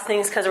whole class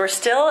things because we're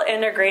still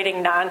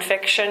integrating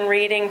nonfiction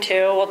reading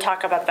too. We'll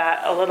talk about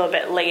that a little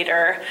bit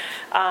later,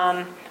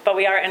 but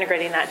we are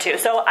integrating that too.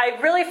 So I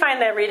really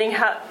find that reading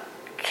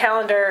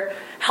calendar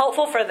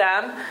helpful for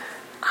them.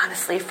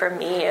 Honestly, for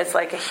me, it's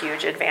like a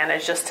huge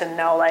advantage just to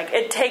know, like,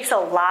 it takes a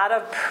lot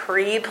of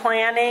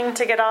pre-planning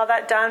to get all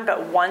that done,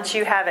 but once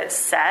you have it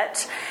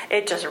set,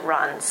 it just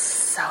runs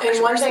so much.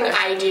 And one thing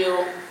I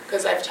do,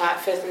 because I've taught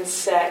 5th and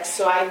 6th,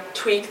 so I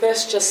tweak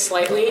this just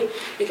slightly,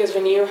 because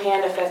when you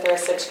hand a 5th or a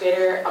 6th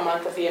grader a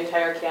month of the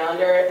entire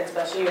calendar,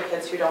 especially your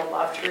kids who don't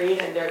love to read,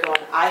 and they're going,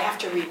 I have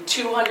to read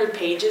 200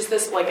 pages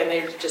and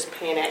they just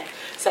panic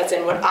sets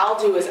in. What I'll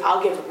do is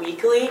I'll give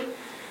weekly,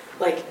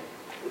 like,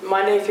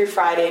 Monday through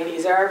Friday,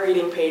 these are our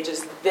reading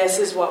pages. This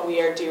is what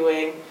we are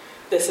doing.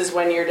 This is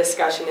when your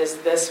discussion is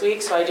this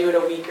week. So I do it a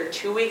week or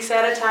 2 weeks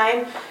at a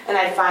time. And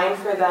I find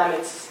for them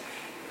it's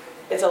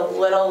a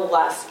little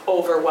less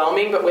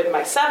overwhelming. But with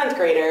my 7th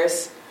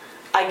graders,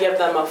 I give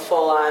them a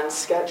full-on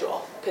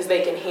schedule because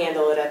they can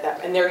handle it at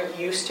that. And they're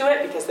used to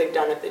it because they've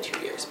done it the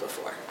 2 years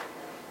before.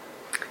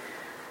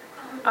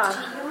 Do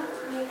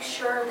you make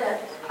sure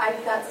that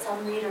I've got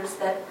some readers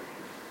that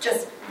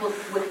just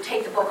would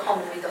take the book home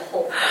and read the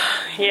whole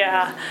thing?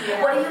 Yeah.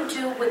 What do you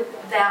do with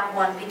that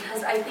one?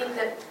 Because I think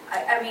that,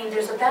 I mean,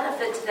 there's a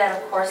benefit to that,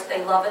 of course.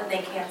 They love it and they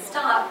can't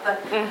stop. But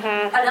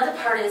another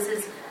part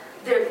is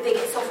they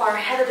get so far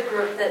ahead of the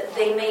group that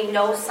they may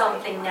know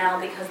something now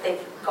because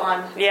they've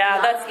gone.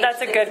 Yeah,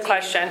 that's a good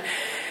question.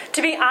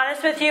 To be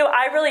honest with you,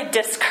 I really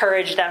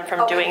discourage them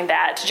from doing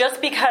that.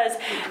 Just because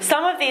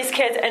some of these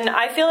kids, and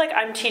I feel like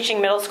I'm teaching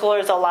middle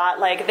schoolers a lot,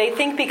 like they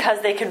think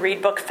because they can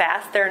read books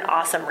fast, they're an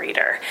awesome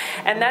reader.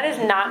 And that is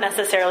not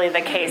necessarily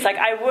the case. Like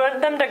I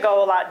want them to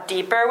go a lot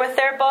deeper with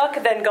their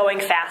book than going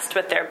fast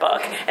with their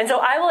book. And so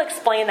I will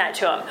explain that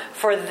to them.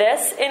 For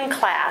this in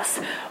class,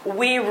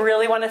 we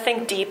really want to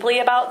think deeply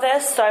about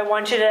this. So I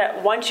want you to,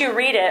 once you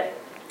read it,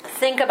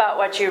 think about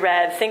what you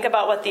read, think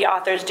about what the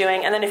author's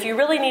doing, and then if you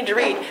really need to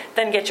read,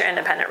 then get your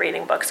independent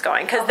reading books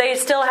going, because they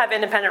still have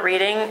independent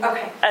reading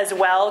as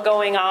well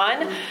going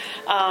on.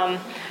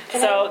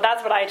 So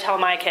that's what I tell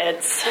my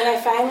kids. And I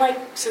find, like,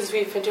 since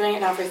we've been doing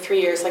it now for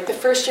 3 years, like the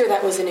first year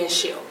that was an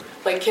issue.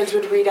 Like kids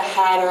would read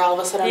ahead or all of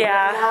a sudden.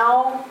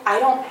 Now I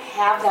don't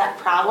have that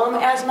problem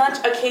as much.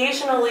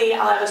 Occasionally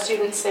I'll have a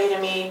student say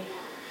to me,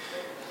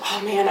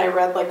 oh man, I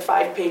read like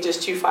 5 pages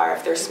too far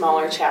if they're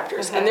smaller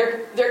chapters. And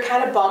they're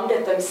kind of bummed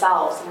at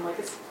themselves. And I'm like,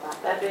 it's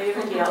not that big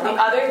of a deal. The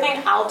other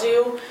thing I'll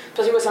do,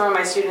 especially with some of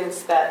my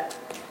students that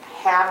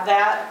have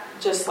that,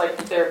 just like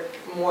they're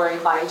more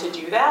inclined to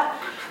do that,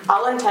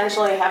 I'll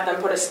intentionally have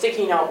them put a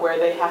sticky note where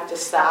they have to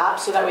stop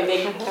so that way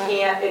they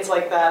can't, it's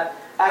like that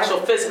actual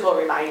physical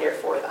reminder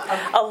for them.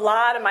 A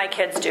lot of my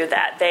kids do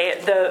that.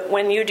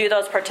 When you do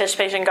those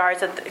participation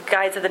guides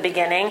at the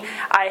beginning,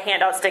 I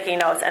hand out sticky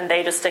notes and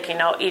they just sticky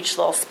note each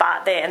little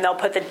spot. And they'll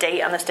put the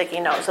date on the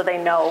sticky note so they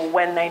know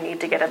when they need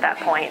to get at that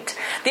point.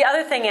 The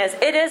other thing is,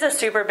 it is a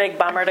super big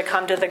bummer to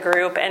come to the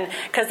group and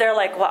because they're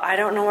like, well, I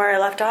don't know where I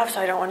left off,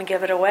 so I don't want to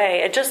give it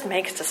away. It just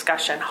makes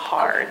discussion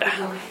hard.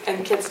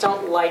 And kids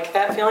don't like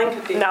that feeling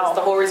because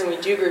the whole reason we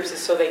do groups is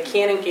so they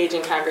can engage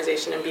in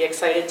conversation and be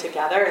excited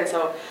together. And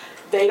so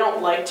they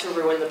don't like to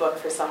ruin the book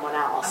for someone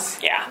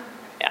else. Yeah.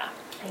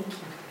 Thank you.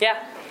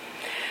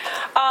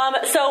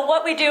 Yeah. So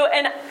what we do,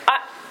 and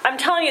I'm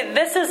telling you,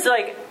 this is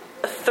like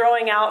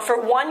throwing out.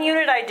 For one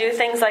unit, I do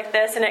things like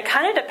this, and it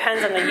kind of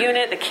depends on the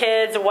unit, the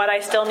kids, what I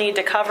still need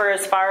to cover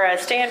as far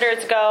as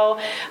standards go.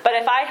 But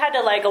if I had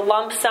to like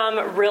lump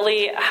sum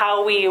really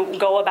how we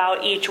go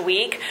about each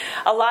week,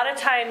 a lot of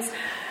times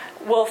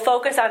we'll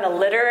focus on a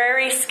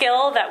literary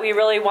skill that we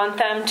really want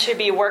them to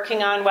be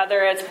working on, whether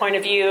it's point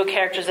of view,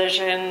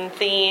 characterization,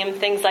 theme,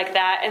 things like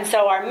that. And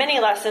so our mini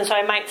lessons, so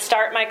I might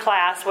start my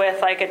class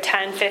with like a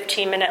 10,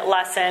 15-minute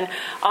lesson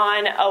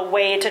on a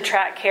way to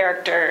track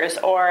characters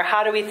or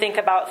how do we think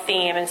about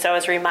theme. And so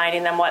it's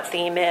reminding them what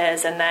theme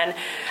is. And then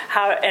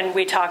and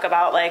we talk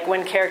about like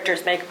when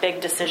characters make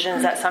big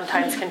decisions that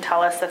sometimes can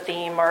tell us the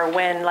theme or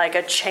when like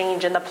a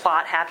change in the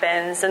plot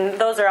happens. And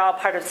those are all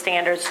part of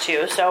standards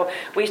too. So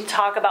we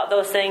talk about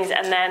those things,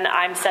 and then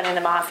I'm sending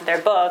them off their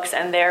books,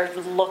 and they're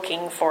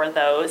looking for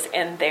those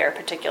in their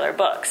particular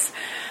books.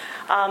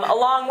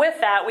 Along with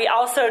that, we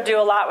also do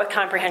a lot with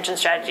comprehension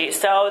strategies.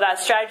 So that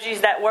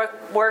strategies that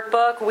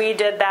workbook, we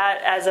did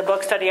that as a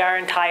book study. Our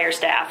entire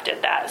staff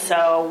did that.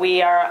 So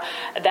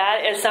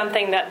that is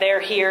something that they're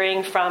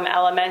hearing from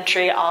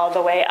elementary all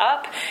the way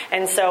up.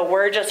 And so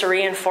we're just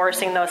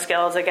reinforcing those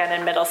skills again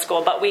in middle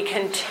school. But we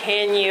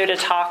continue to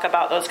talk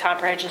about those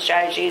comprehension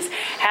strategies,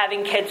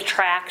 having kids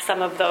track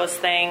some of those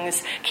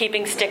things,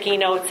 keeping sticky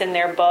notes in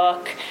their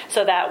book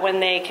so that when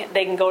they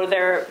can go to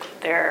their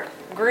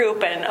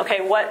group and, okay,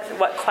 what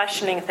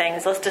questioning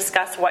things, let's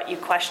discuss what you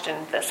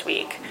questioned this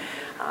week.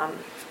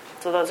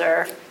 So those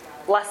are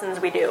lessons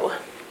we do.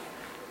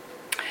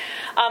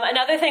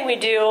 Another thing we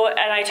do,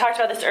 and I talked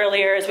about this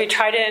earlier, is we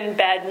try to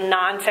embed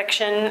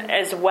nonfiction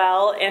as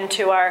well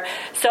into our,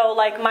 so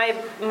like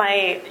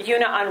my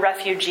unit on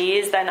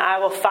refugees, then I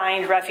will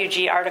find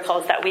refugee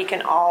articles that we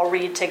can all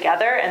read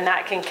together, and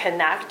that can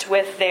connect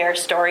with their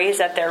stories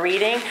that they're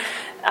reading.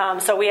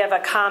 So we have a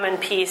common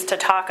piece to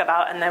talk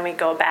about, and then we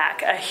go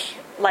back.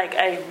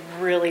 A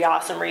really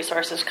awesome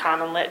resource is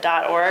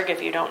commonlit.org.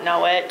 If you don't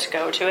know it,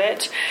 go to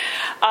it.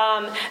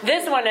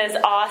 This one is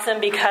awesome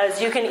because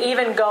you can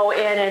even go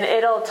in and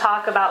it'll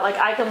talk about, like,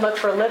 I can look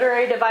for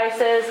literary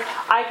devices,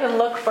 I can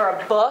look for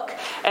a book,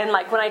 and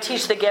like when I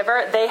teach The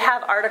Giver, they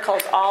have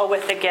articles all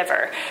with The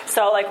Giver.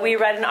 So like we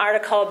read an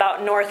article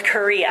about North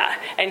Korea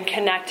and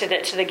connected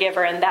it to The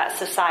Giver and that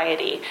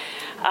society.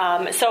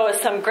 So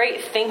it's some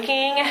great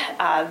thinking.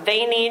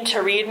 They need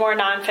to read more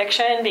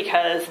nonfiction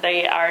because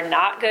they are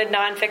not good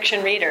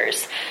nonfiction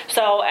readers.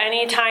 So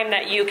anytime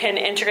that you can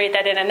integrate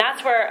that in, and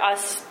that's where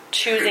us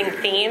choosing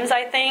themes,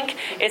 I think,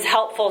 is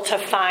helpful to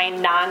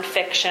find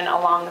nonfiction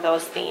along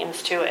those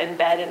themes to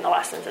embed in the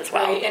lessons as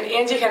well. Right, and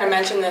Angie kind of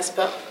mentioned this,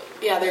 but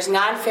yeah, there's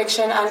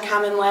nonfiction on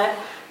Common Lit.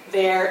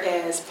 There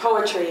is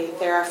poetry,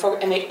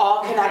 and they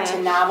all connect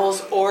to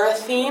novels or a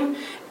theme,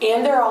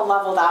 and they're all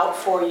leveled out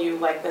for you.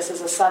 Like, this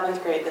is a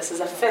 7th grade, this is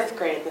a 5th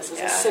grade, this is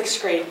a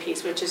 6th grade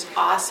piece, which is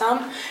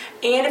awesome.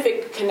 And if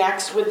it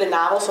connects with the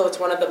novel, so it's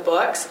one of the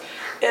books,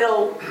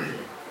 it'll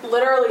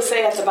literally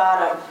say at the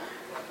bottom,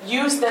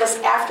 use this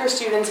after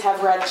students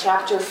have read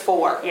chapter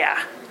 4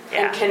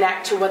 and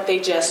connect to what they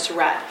just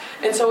read.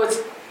 And so it's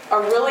a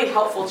really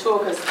helpful tool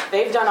because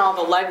they've done all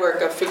the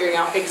legwork of figuring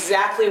out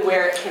exactly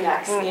where it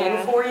connects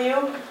in for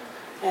you,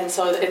 and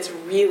so it's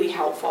really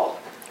helpful.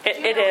 It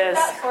is. Do you know if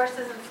that source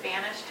is in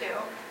Spanish too,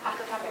 off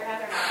the top of your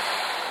head, or not?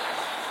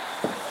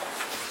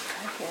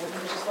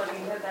 I'm just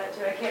looking at that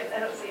too. I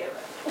don't see it.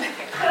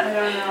 I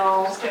don't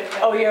know.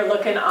 Oh, you're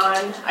looking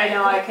on. I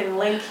know I can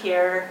link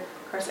here.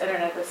 Of course,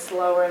 internet is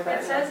slower than.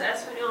 It says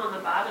Espanol on the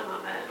bottom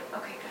of it.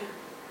 Okay, good.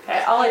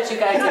 Okay, I'll let you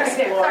guys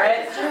explore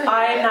it.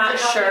 I'm not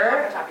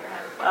sure.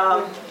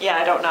 Yeah,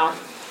 I don't know.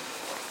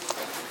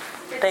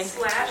 It's /ES.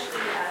 It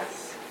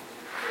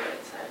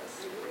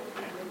says.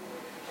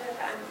 At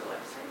the end of the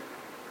website.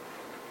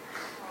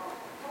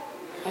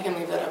 I can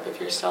leave that up if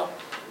you're still.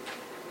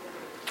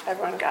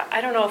 Everyone got. I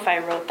don't know if I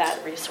wrote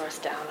that resource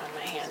down on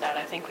my handout.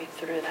 I think we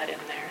threw that in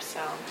there,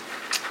 so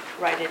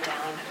write it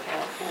down.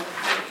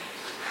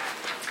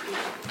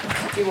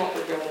 You won't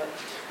regret it.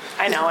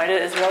 I know, it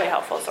is a really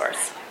helpful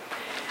source.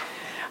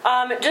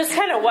 Just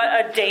kind of what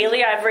a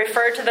daily, I've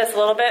referred to this a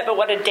little bit, but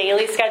what a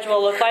daily schedule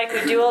will look like.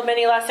 We do a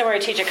mini lesson where we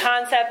teach a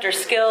concept or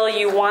skill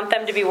you want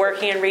them to be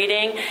working and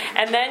reading,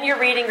 and then your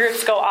reading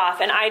groups go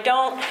off. And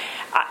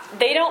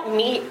they don't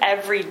meet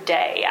every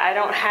day. I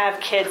don't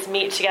have kids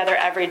meet together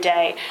every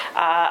day.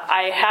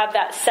 I have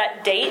that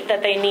set date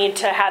that they need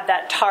to have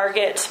that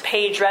target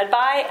page read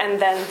by, and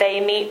then they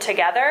meet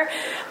together.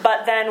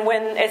 But then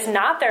when it's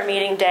not their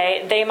meeting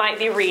day, they might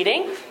be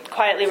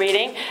quietly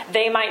reading.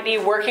 They might be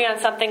working on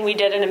something we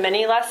did in a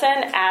mini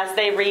lesson as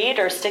they read,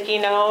 or sticky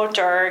note,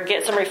 or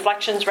get some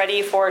reflections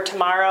ready for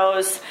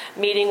tomorrow's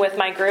meeting with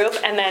my group.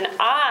 And then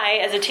I,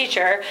 as a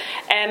teacher,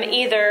 am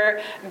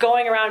either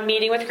going around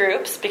meeting with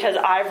groups because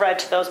I've read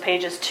to those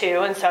pages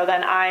too, and so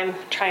then I'm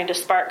trying to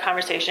spark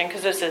conversation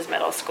because this is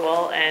middle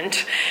school and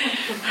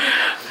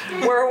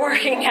we're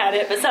working at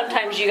it, but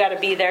sometimes you got to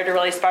be there to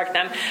really spark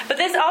them. But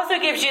this also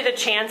gives you the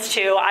chance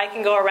to, I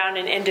can go around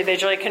and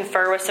individually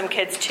confer with some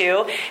kids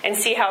too and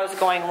see how it's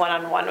going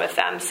one-on-one with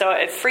them. So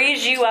it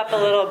frees you up a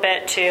little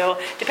bit too,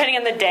 depending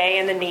on the day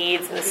and the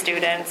needs and the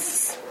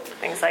students,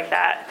 things like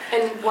that.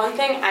 And one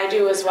thing I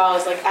do as well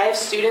is, like, I have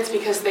students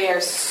because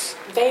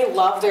they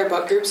love their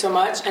book group so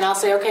much, and I'll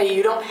say, okay,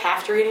 you don't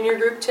have to read in your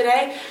group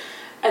today,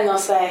 and they'll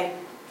say,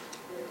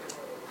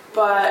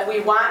 but we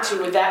want to,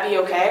 would that be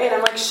okay? And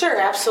I'm like, sure,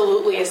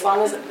 absolutely, as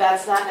long as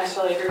that's not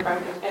necessarily a group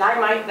and I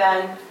might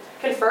then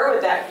confer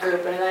with that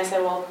group, and then I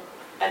say, well,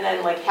 and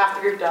then like half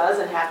the group does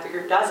and half the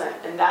group doesn't,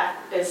 and that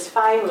is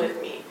fine with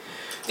me.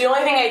 The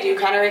only thing I do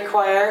kind of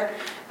require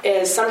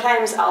is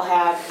sometimes I'll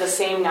have the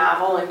same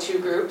novel in 2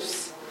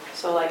 groups.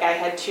 So like I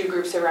had 2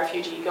 groups of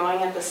refugee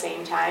going at the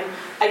same time.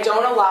 I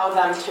don't allow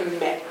them to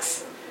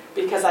mix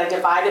because I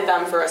divided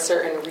them for a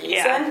certain reason.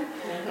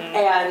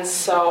 Yeah. And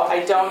so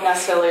I don't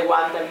necessarily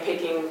want them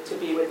picking to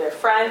be with their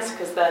friends,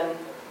 because then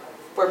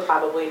we're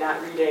probably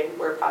not reading,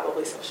 we're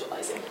probably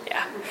socializing.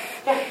 Yeah.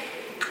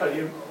 How do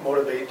you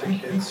motivate the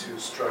kids who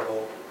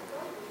struggle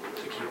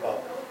to keep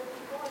up?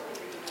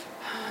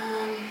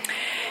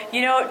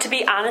 To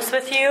be honest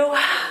with you,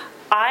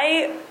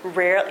 I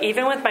rarely,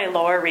 even with my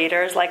lower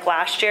readers, like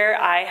last year,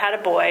 I had a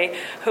boy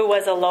who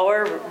was a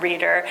lower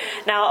reader.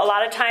 Now, a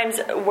lot of times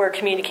we're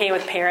communicating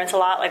with parents a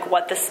lot, like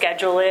what the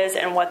schedule is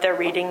and what their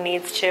reading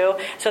needs to.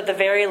 So at the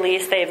very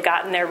least, they've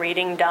gotten their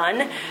reading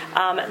done.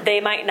 They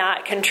might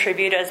not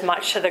contribute as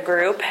much to the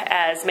group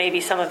as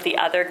maybe some of the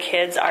other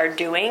kids are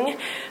doing.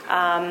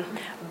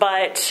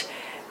 But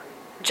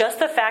just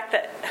the fact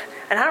that,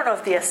 and I don't know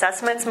if the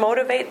assessments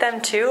motivate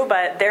them too,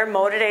 but they're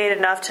motivated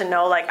enough to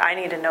know, like, I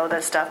need to know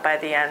this stuff by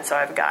the end, so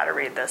I've got to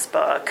read this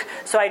book.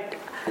 So I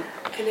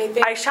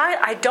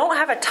don't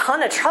have a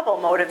ton of trouble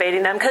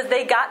motivating them because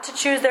they got to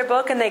choose their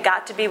book and they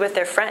got to be with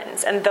their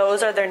friends, and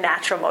those are their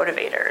natural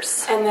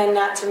motivators. And then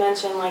not to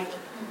mention, like,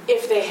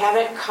 if they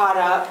haven't caught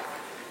up,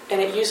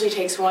 and it usually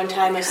takes one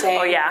time of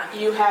saying,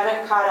 you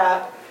haven't caught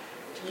up,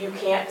 you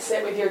can't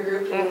sit with your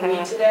group and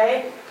read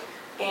today,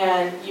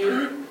 and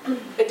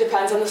it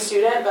depends on the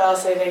student, but I'll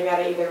say they've got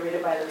to either read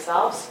it by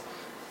themselves,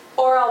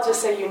 or I'll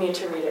just say you need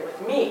to read it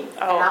with me.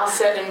 And I'll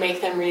sit and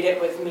make them read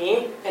it with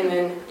me, and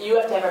then you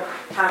have to have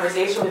a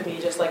conversation with me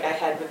just like I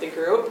had with the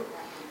group.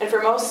 And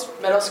for most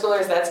middle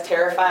schoolers, that's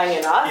terrifying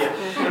enough.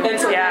 Yeah. And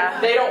so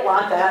they don't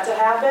want that to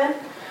happen.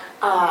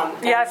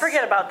 I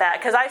forget about that,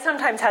 because I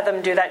sometimes had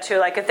them do that too.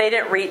 Like if they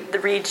didn't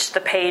reach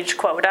the page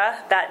quota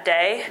that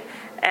day,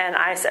 and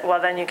I said,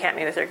 well, then you can't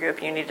meet with your group.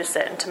 You need to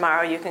sit, and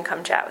tomorrow you can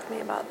come chat with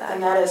me about that.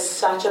 And that is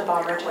such a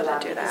bummer to them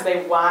because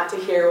they want to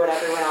hear what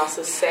everyone else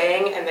is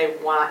saying, and they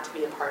want to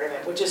be a part of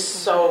it, which is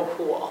so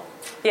cool.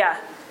 Yeah.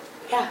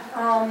 Yeah.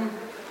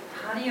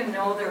 How do you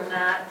know they're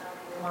not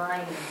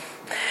lying?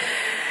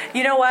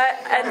 You know what?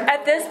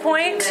 At this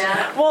point,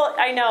 well,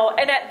 I know.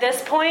 And at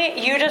this point,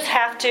 you just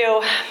have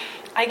to,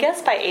 I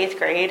guess by 8th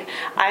grade,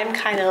 I'm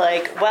kind of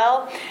like,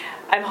 well,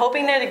 I'm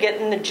hoping they're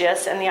getting the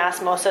gist and the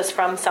osmosis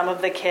from some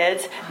of the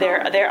kids.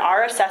 There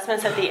are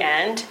assessments at the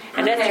end,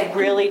 and it's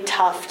really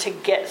tough to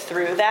get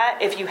through that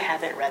if you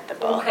haven't read the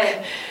book.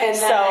 Okay. And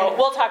so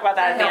we'll talk about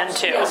that at the end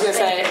too. I was going to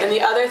say, and the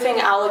other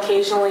thing I'll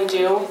occasionally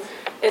do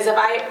is if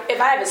I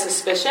have a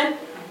suspicion,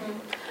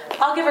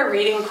 I'll give a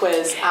reading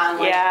quiz on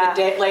the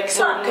day,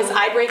 because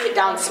I break it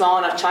down small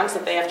enough chunks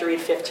that they have to read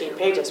 15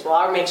 pages. Well,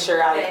 I'll make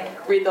sure I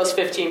read those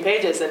 15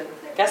 pages, and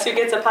guess who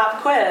gets a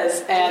pop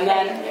quiz? And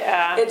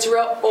then it's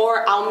real.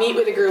 Or I'll meet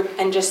with a group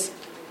and just,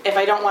 if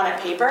I don't want a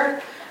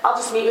paper, I'll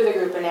just meet with a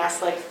group and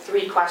ask like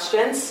 3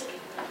 questions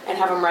and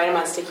have them write them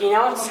on sticky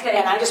notes. Okay.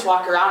 And I just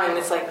walk around, and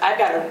it's like I've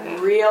got a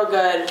real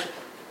good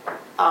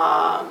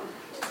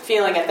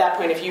feeling at that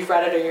point if you've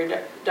read it or you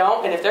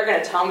don't. And if they're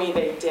going to tell me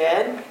they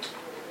did,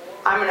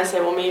 I'm going to say,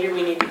 well, maybe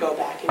we need to go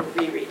back and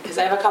reread. Because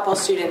I have a couple of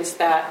students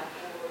that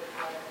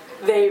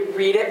they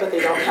read it, but they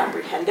don't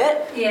comprehend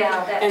it.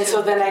 Yeah. And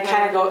so then I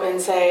kind of go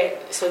and say,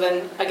 so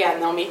then,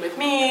 again, they'll meet with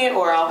me,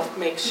 or I'll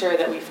make sure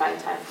that we find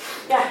time.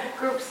 Yeah.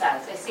 Group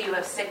size. I see you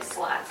have 6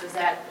 slots. Is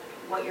that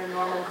what your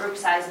normal group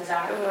sizes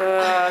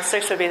are?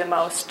 6 would be the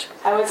most.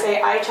 I would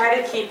say I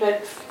try to keep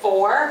it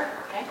 4.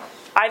 Okay.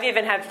 I've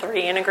even had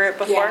 3 in a group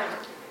before. Yeah.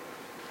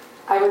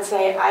 I would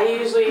say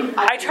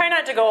I try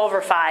not to go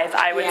over 5,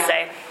 I would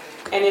say.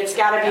 And it's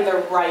got to be the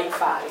right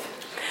 5.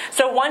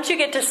 So once you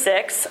get to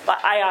 6,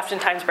 I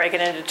oftentimes break it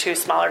into 2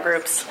 smaller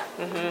groups.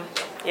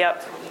 Mm-hmm.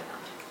 Yep.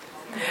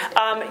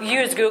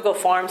 Use Google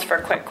Forms for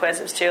quick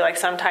quizzes too. Like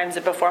sometimes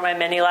before my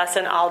mini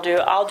lesson, I'll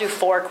do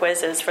 4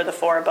 quizzes for the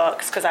 4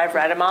 books because I've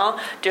read them all.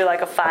 Do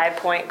like a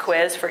 5-point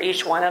quiz for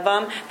each one of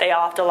them. They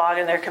all have to log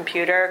in their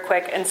computer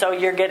quick, and so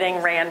you're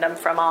getting random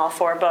from all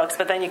 4 books.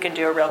 But then you can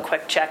do a real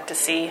quick check to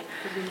see.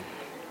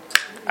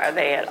 Are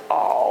they at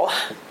all?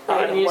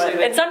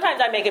 And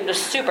sometimes I make them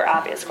just super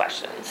obvious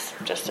questions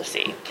just to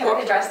see. Can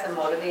we address the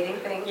motivating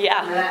thing?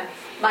 Yeah.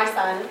 My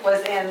son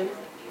was in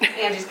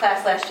Angie's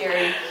class last year,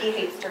 and he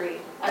hates to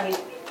read. I mean,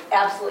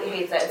 absolutely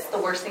hates it. It's the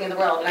worst thing in the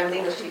world, and I'm an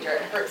English teacher.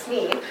 It hurts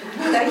me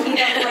that he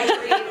doesn't like to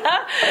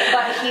read.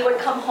 But he would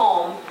come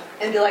home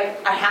and be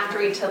like, I have to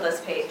read till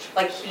this page.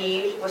 Like,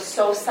 he was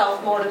so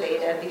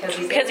self-motivated because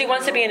he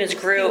wants to be in his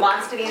group. He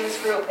wants to be in his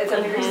group. It's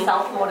a very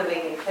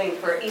self-motivating thing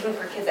even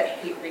for kids that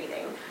hate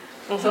reading.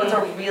 So it's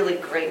a really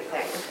great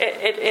thing.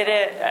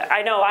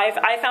 I know.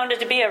 I found it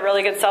to be a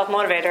really good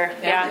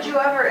self-motivator. Yeah. Did you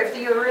ever, if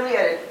you really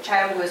had a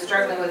child who was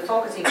struggling with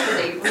focusing, could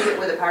they read it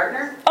with a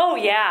partner? Oh,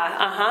 yeah.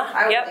 Uh-huh.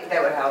 I would think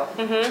that would help.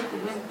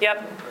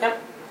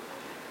 Yep.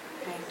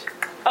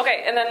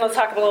 Okay, and then let's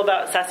talk a little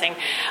about assessing.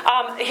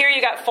 Here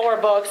you got 4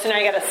 books, and now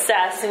you got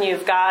assess, and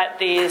you've got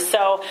these.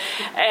 So,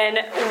 and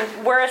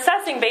we're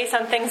assessing based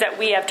on things that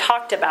we have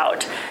talked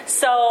about.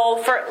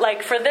 So,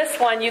 for this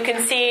one, you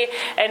can see,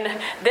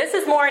 and this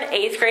is more an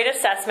 8th grade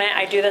assessment.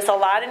 I do this a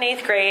lot in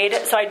 8th grade.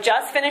 So I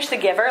just finished The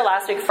Giver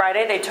last week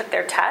Friday. They took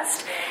their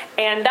test,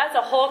 and that's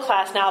a whole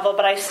class novel,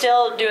 but I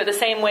still do it the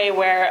same way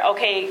where,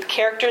 okay,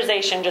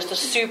 characterization, just a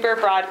super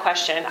broad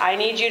question. I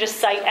need you to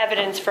cite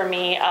evidence for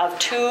me of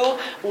 2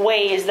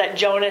 ways that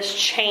Jonas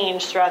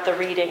changed throughout the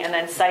reading, and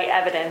then cite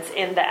evidence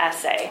in the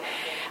essay.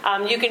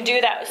 You can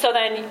do that. So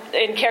then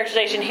in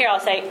characterization here, I'll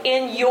say,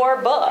 in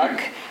your book,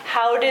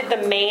 how did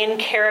the main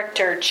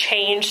character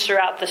change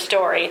throughout the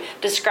story?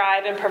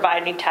 Describe and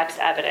provide me text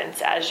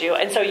evidence as you.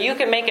 And so you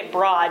can make it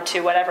broad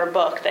to whatever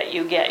book that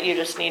you get. You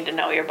just need to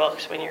know your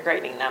books when you're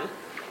grading them.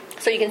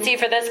 So you can see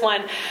for this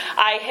one,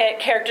 I hit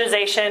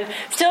characterization,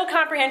 still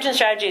comprehension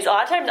strategies. A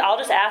lot of times I'll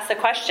just ask the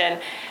question,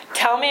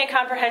 tell me a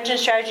comprehension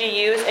strategy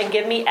you used and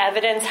give me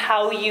evidence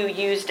how you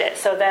used it.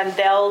 So then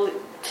they'll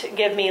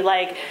give me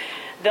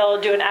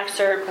they'll do an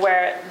excerpt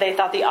where they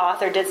thought the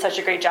author did such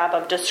a great job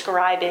of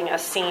describing a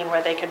scene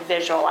where they could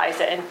visualize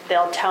it. And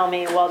they'll tell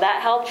me, well,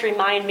 that helped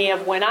remind me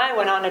of when I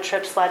went on a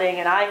trip sledding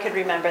and I could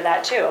remember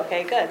that too.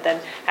 Okay, good. Then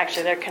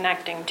actually they're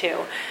connecting too.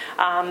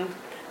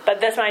 But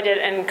this one I did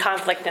in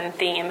conflict and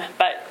theme.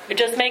 But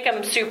just make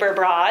them super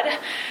broad.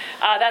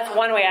 That's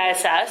one way I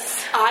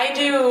assess. I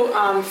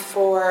do,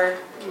 for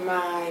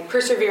my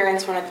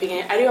perseverance one at the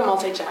beginning, I do a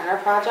multi-genre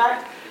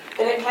project.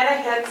 And it kind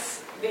of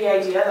hits the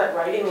idea that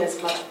writing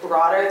is much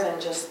broader than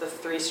just the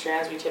three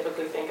strands we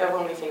typically think of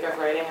when we think of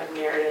writing, of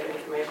narrative,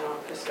 informational,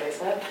 and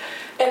persuasive.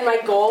 And my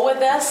goal with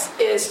this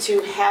is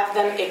to have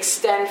them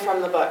extend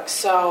from the book.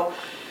 So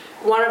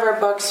one of our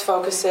books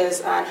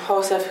focuses on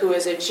Joseph, who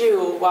is a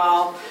Jew,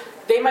 while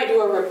they might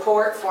do a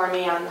report for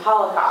me on the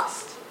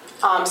Holocaust.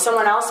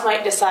 Someone else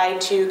might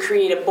decide to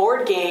create a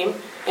board game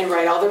and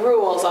write all the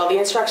rules, all the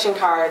instruction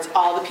cards,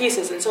 all the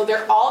pieces. And so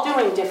they're all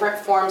doing different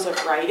forms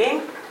of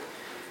writing,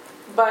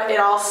 but it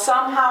all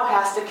somehow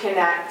has to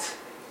connect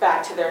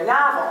back to their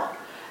novel.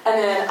 And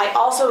then I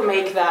also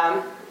make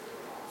them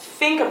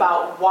think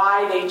about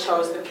why they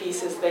chose the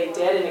pieces they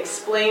did and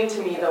explain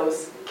to me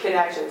those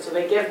connections. So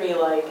they give me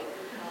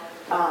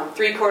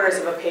 3/4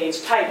 of a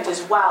page typed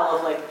as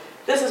well of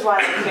this is why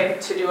I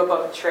picked to do a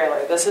book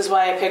trailer. This is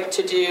why I picked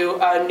to do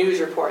a news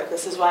report.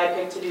 This is why I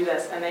picked to do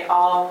this. And they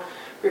all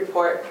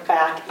report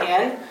back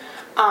in.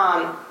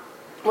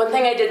 One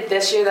thing I did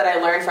this year that I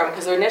learned from,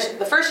 because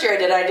the first year I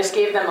did, I just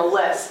gave them a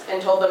list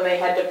and told them they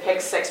had to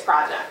pick 6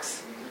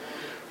 projects.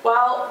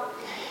 Well,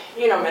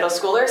 middle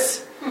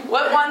schoolers,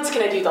 what one's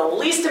going to do the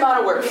least amount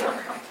of work for?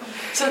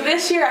 So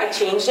this year I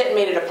changed it and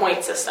made it a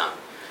point system.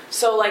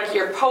 So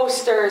your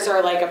posters or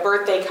a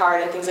birthday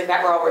card and things like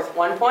that were all worth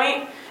 1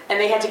 point. And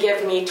they had to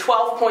give me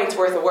 12 points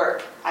worth of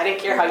work. I didn't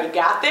care how you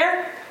got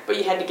there, but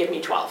you had to give me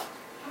 12.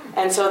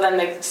 And so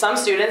then some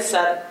students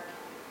said,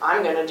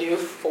 I'm going to do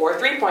 4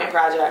 3-point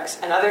projects.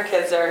 And other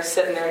kids are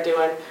sitting there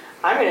doing,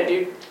 I'm going to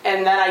do...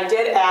 And then I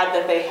did add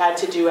that they had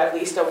to do at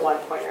least a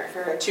 1-pointer,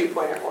 or a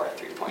 2-pointer, or a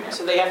 3-pointer.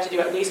 So they have to do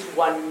at least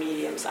one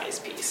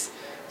medium-sized piece.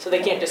 So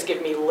they can't just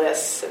give me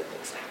lists and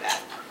things like that.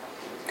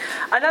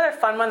 Another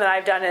fun one that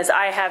I've done is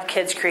I have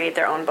kids create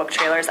their own book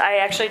trailers. I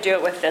actually do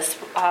it with this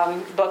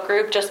book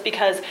group just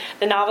because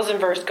the novels in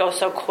verse go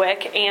so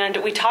quick, and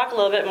we talk a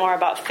little bit more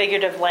about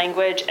figurative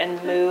language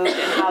and mood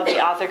and how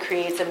the author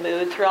creates a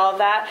mood through all of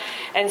that.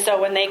 And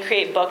so when they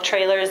create book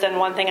trailers, then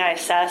one thing I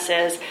assess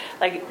is,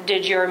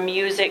 did your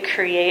music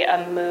create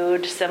a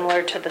mood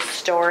similar to the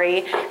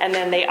story? And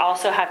then they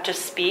also have to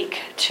speak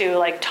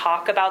to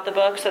talk about the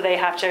book, so they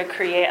have to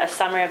create a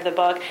summary of the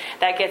book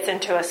that gets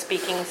into a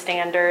speaking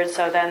standard,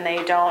 so then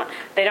they don't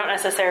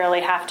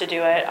necessarily have to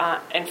do it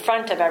in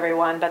front of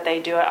everyone, but they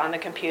do it on the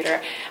computer.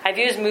 I've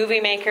used Movie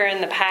Maker in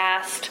the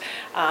past.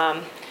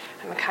 I'm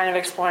kind of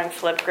exploring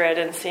Flipgrid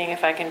and seeing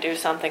if I can do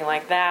something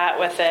like that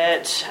with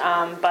it.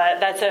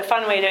 But that's a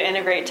fun way to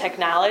integrate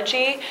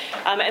technology.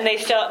 And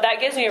that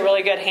gives me a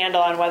really good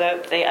handle on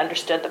whether they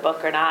understood the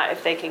book or not,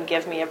 if they can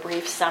give me a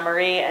brief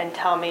summary and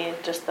tell me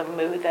just the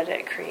mood that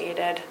it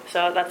created.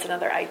 So that's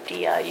another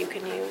idea you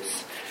can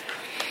use.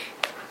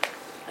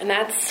 And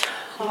that's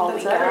all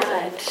we got.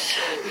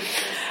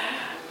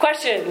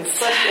 Questions?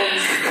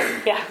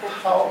 Yeah.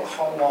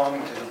 How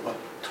long do the book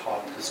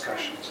talk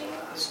discussions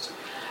last?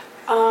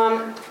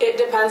 It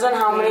depends on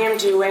how many I'm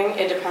doing.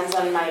 It depends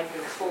on my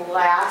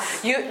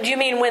class. Do you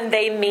mean when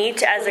they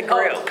meet as a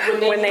group?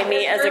 When they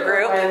meet as a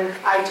group? When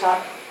I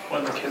talk.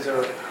 When the kids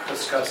are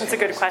discussing. That's a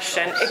good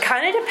question. It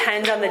kind of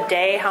depends on the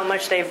day, how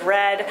much they've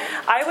read.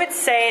 I would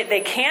say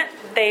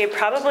they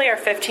probably are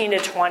 15 to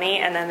 20,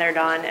 and then they're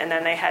done, and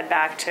then they head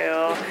back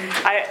to,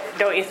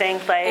 don't you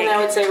think? And I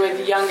would say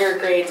with younger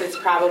grades, it's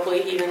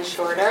probably even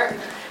shorter,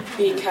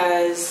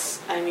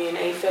 because, a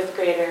 5th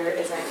grader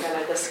isn't going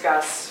to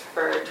discuss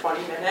for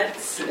 20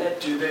 minutes.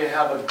 Do they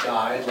have a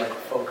guide,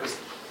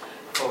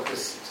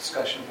 focus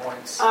discussion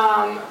points?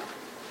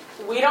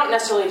 We don't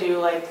necessarily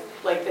do,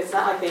 it's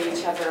not like they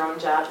each have their own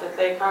jobs that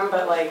they come,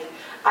 but,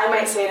 I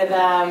might say to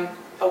them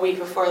a week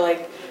before,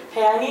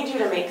 hey, I need you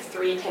to make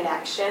 3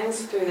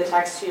 connections through the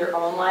text to your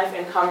own life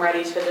and come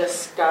ready to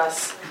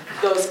discuss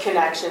those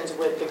connections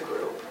with the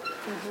group.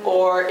 Mm-hmm.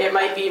 Or it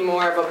might be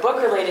more of a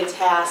book-related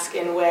task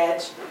in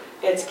which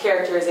it's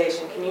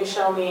characterization. Can you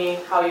show me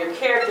how your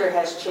character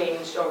has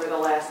changed over the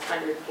last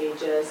 100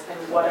 pages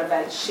and what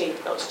events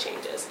shaped those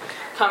changes?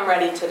 Come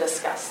ready to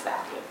discuss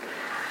that.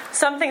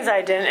 Some things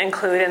I didn't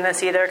include in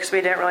this either because we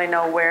didn't really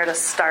know where to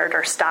start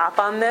or stop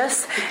on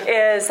this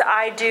is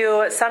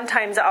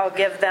sometimes I'll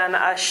give them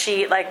a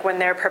sheet like when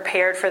they're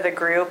prepared for the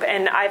group,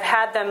 and I've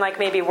had them like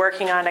maybe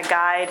working on a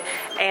guide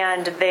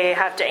and they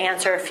have to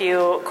answer a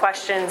few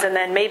questions, and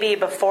then maybe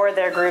before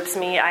their groups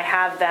meet I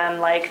have them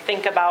like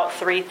think about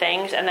 3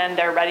 things and then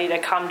they're ready to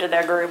come to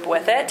their group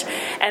with it,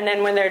 and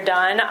then when they're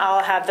done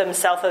I'll have them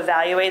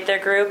self-evaluate their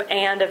group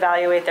and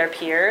evaluate their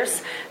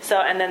peers,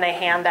 and then they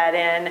hand that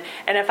in,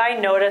 and if I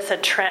notice a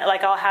trend,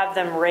 like I'll have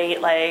them rate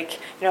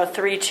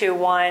 3, 2,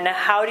 1,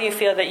 how do you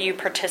feel that you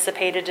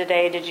participated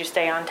today? Did you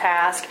stay on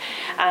task?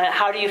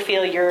 How do you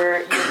feel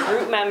your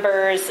group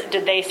members,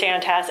 did they stay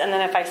on task? And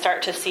then if I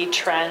start to see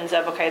trends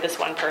of, okay, this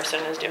one person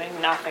is doing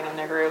nothing in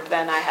their group,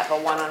 then I have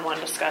a one-on-one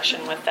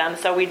discussion with them.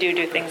 So we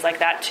do things like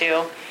that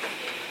too.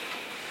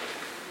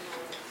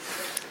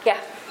 Yeah.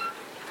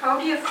 How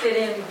do you fit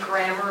in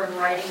grammar and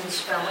writing and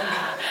spelling?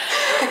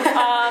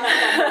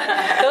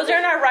 Those are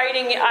in our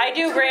writing. I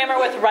do grammar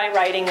with my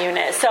writing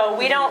unit, so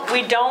we don't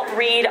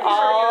read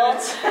all.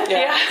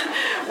 Yeah,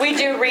 we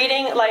do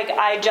reading. Like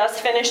I just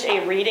finished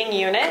a reading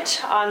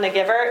unit on the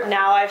Giver.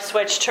 Now I've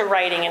switched to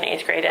writing in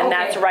 8th grade, and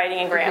that's writing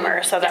and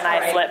grammar. So then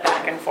I flip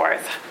back and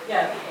forth.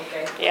 Yeah.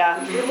 Okay.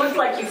 Yeah. It looked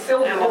like you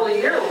filled the whole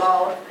year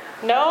well.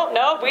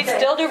 No, we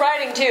still do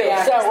writing too.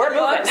 Yeah, so we're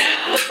moving.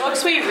 The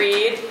books we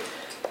read,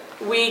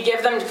 we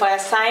give them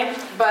class time,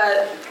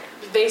 but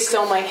they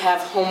still might have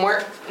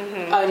homework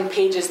on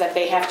pages that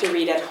they have to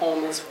read at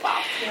home as well.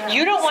 Yeah.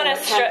 You don't want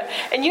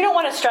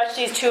to stretch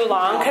these too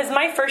long, because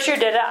my first year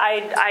did it.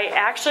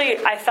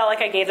 I felt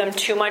like I gave them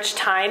too much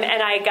time,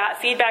 and I got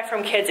feedback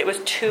from kids it was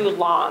too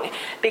long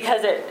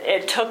because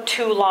it took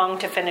too long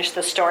to finish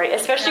the story,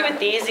 especially with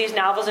these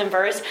novels in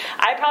verse.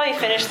 I probably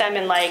finished them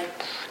in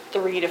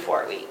 3 to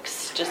 4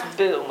 weeks. Just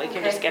boom, we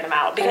can just get them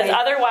out, because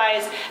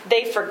otherwise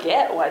they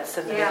forget what's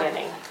in the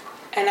beginning.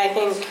 And I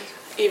think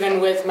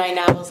even with my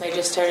novels, I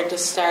just started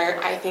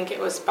I think it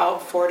was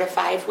about 4 to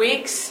 5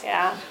 weeks.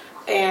 Yeah.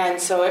 And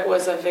so it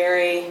was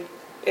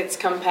it's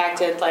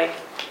compacted,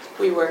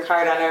 we work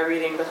hard on our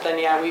reading, but then,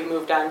 we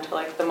moved on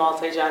to, the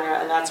multi-genre,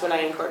 and that's when I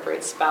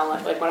incorporate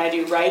spelling. When I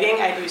do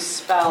writing, I do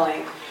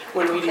spelling.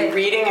 When we do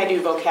reading, I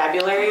do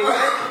vocabulary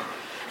work.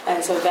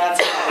 And so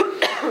that's how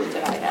I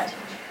divide it.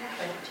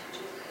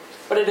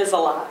 But it is a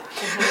lot.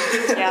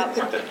 Yeah.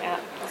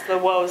 It's the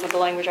woes of the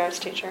language arts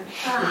teacher.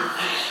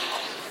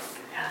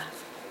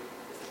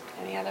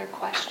 Any other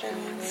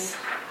questions?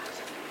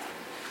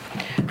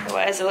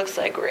 Otherwise, it looks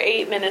like we're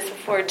 8 minutes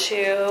before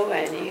 2,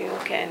 and you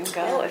can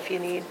go if you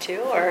need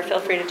to, or feel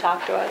free to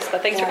talk to us.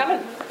 But thanks for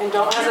coming. And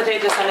don't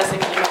hesitate to send us an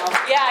email.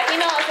 Yeah,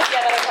 email us if you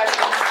have other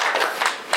questions.